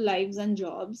stressful lives and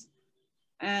jobs,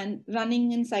 and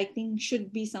running and cycling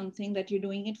should be something that you're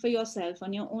doing it for yourself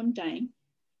on your own time.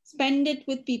 Spend it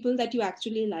with people that you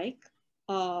actually like,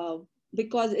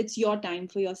 because it's your time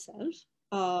for yourself,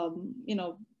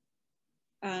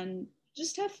 and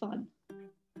just have fun,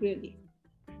 really.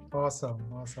 Awesome.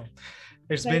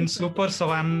 It's been super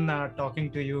fun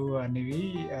talking to you,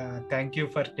 Nivi. Thank you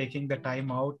for taking the time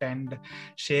out and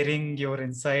sharing your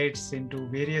insights into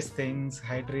various things,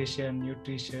 hydration,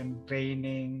 nutrition,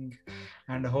 training,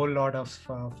 and a whole lot of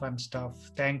fun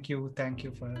stuff. Thank you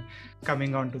for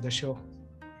coming on to the show.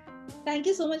 Thank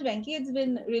you so much, Venki. It's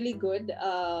been really good,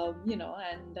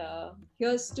 and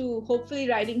here's to hopefully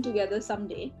riding together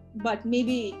someday, but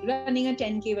maybe running a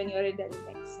 10K when you're in Delhi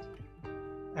next.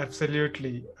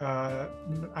 Absolutely.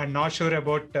 I'm not sure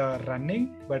about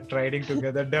running, but riding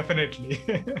together, definitely.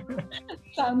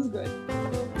 Sounds good.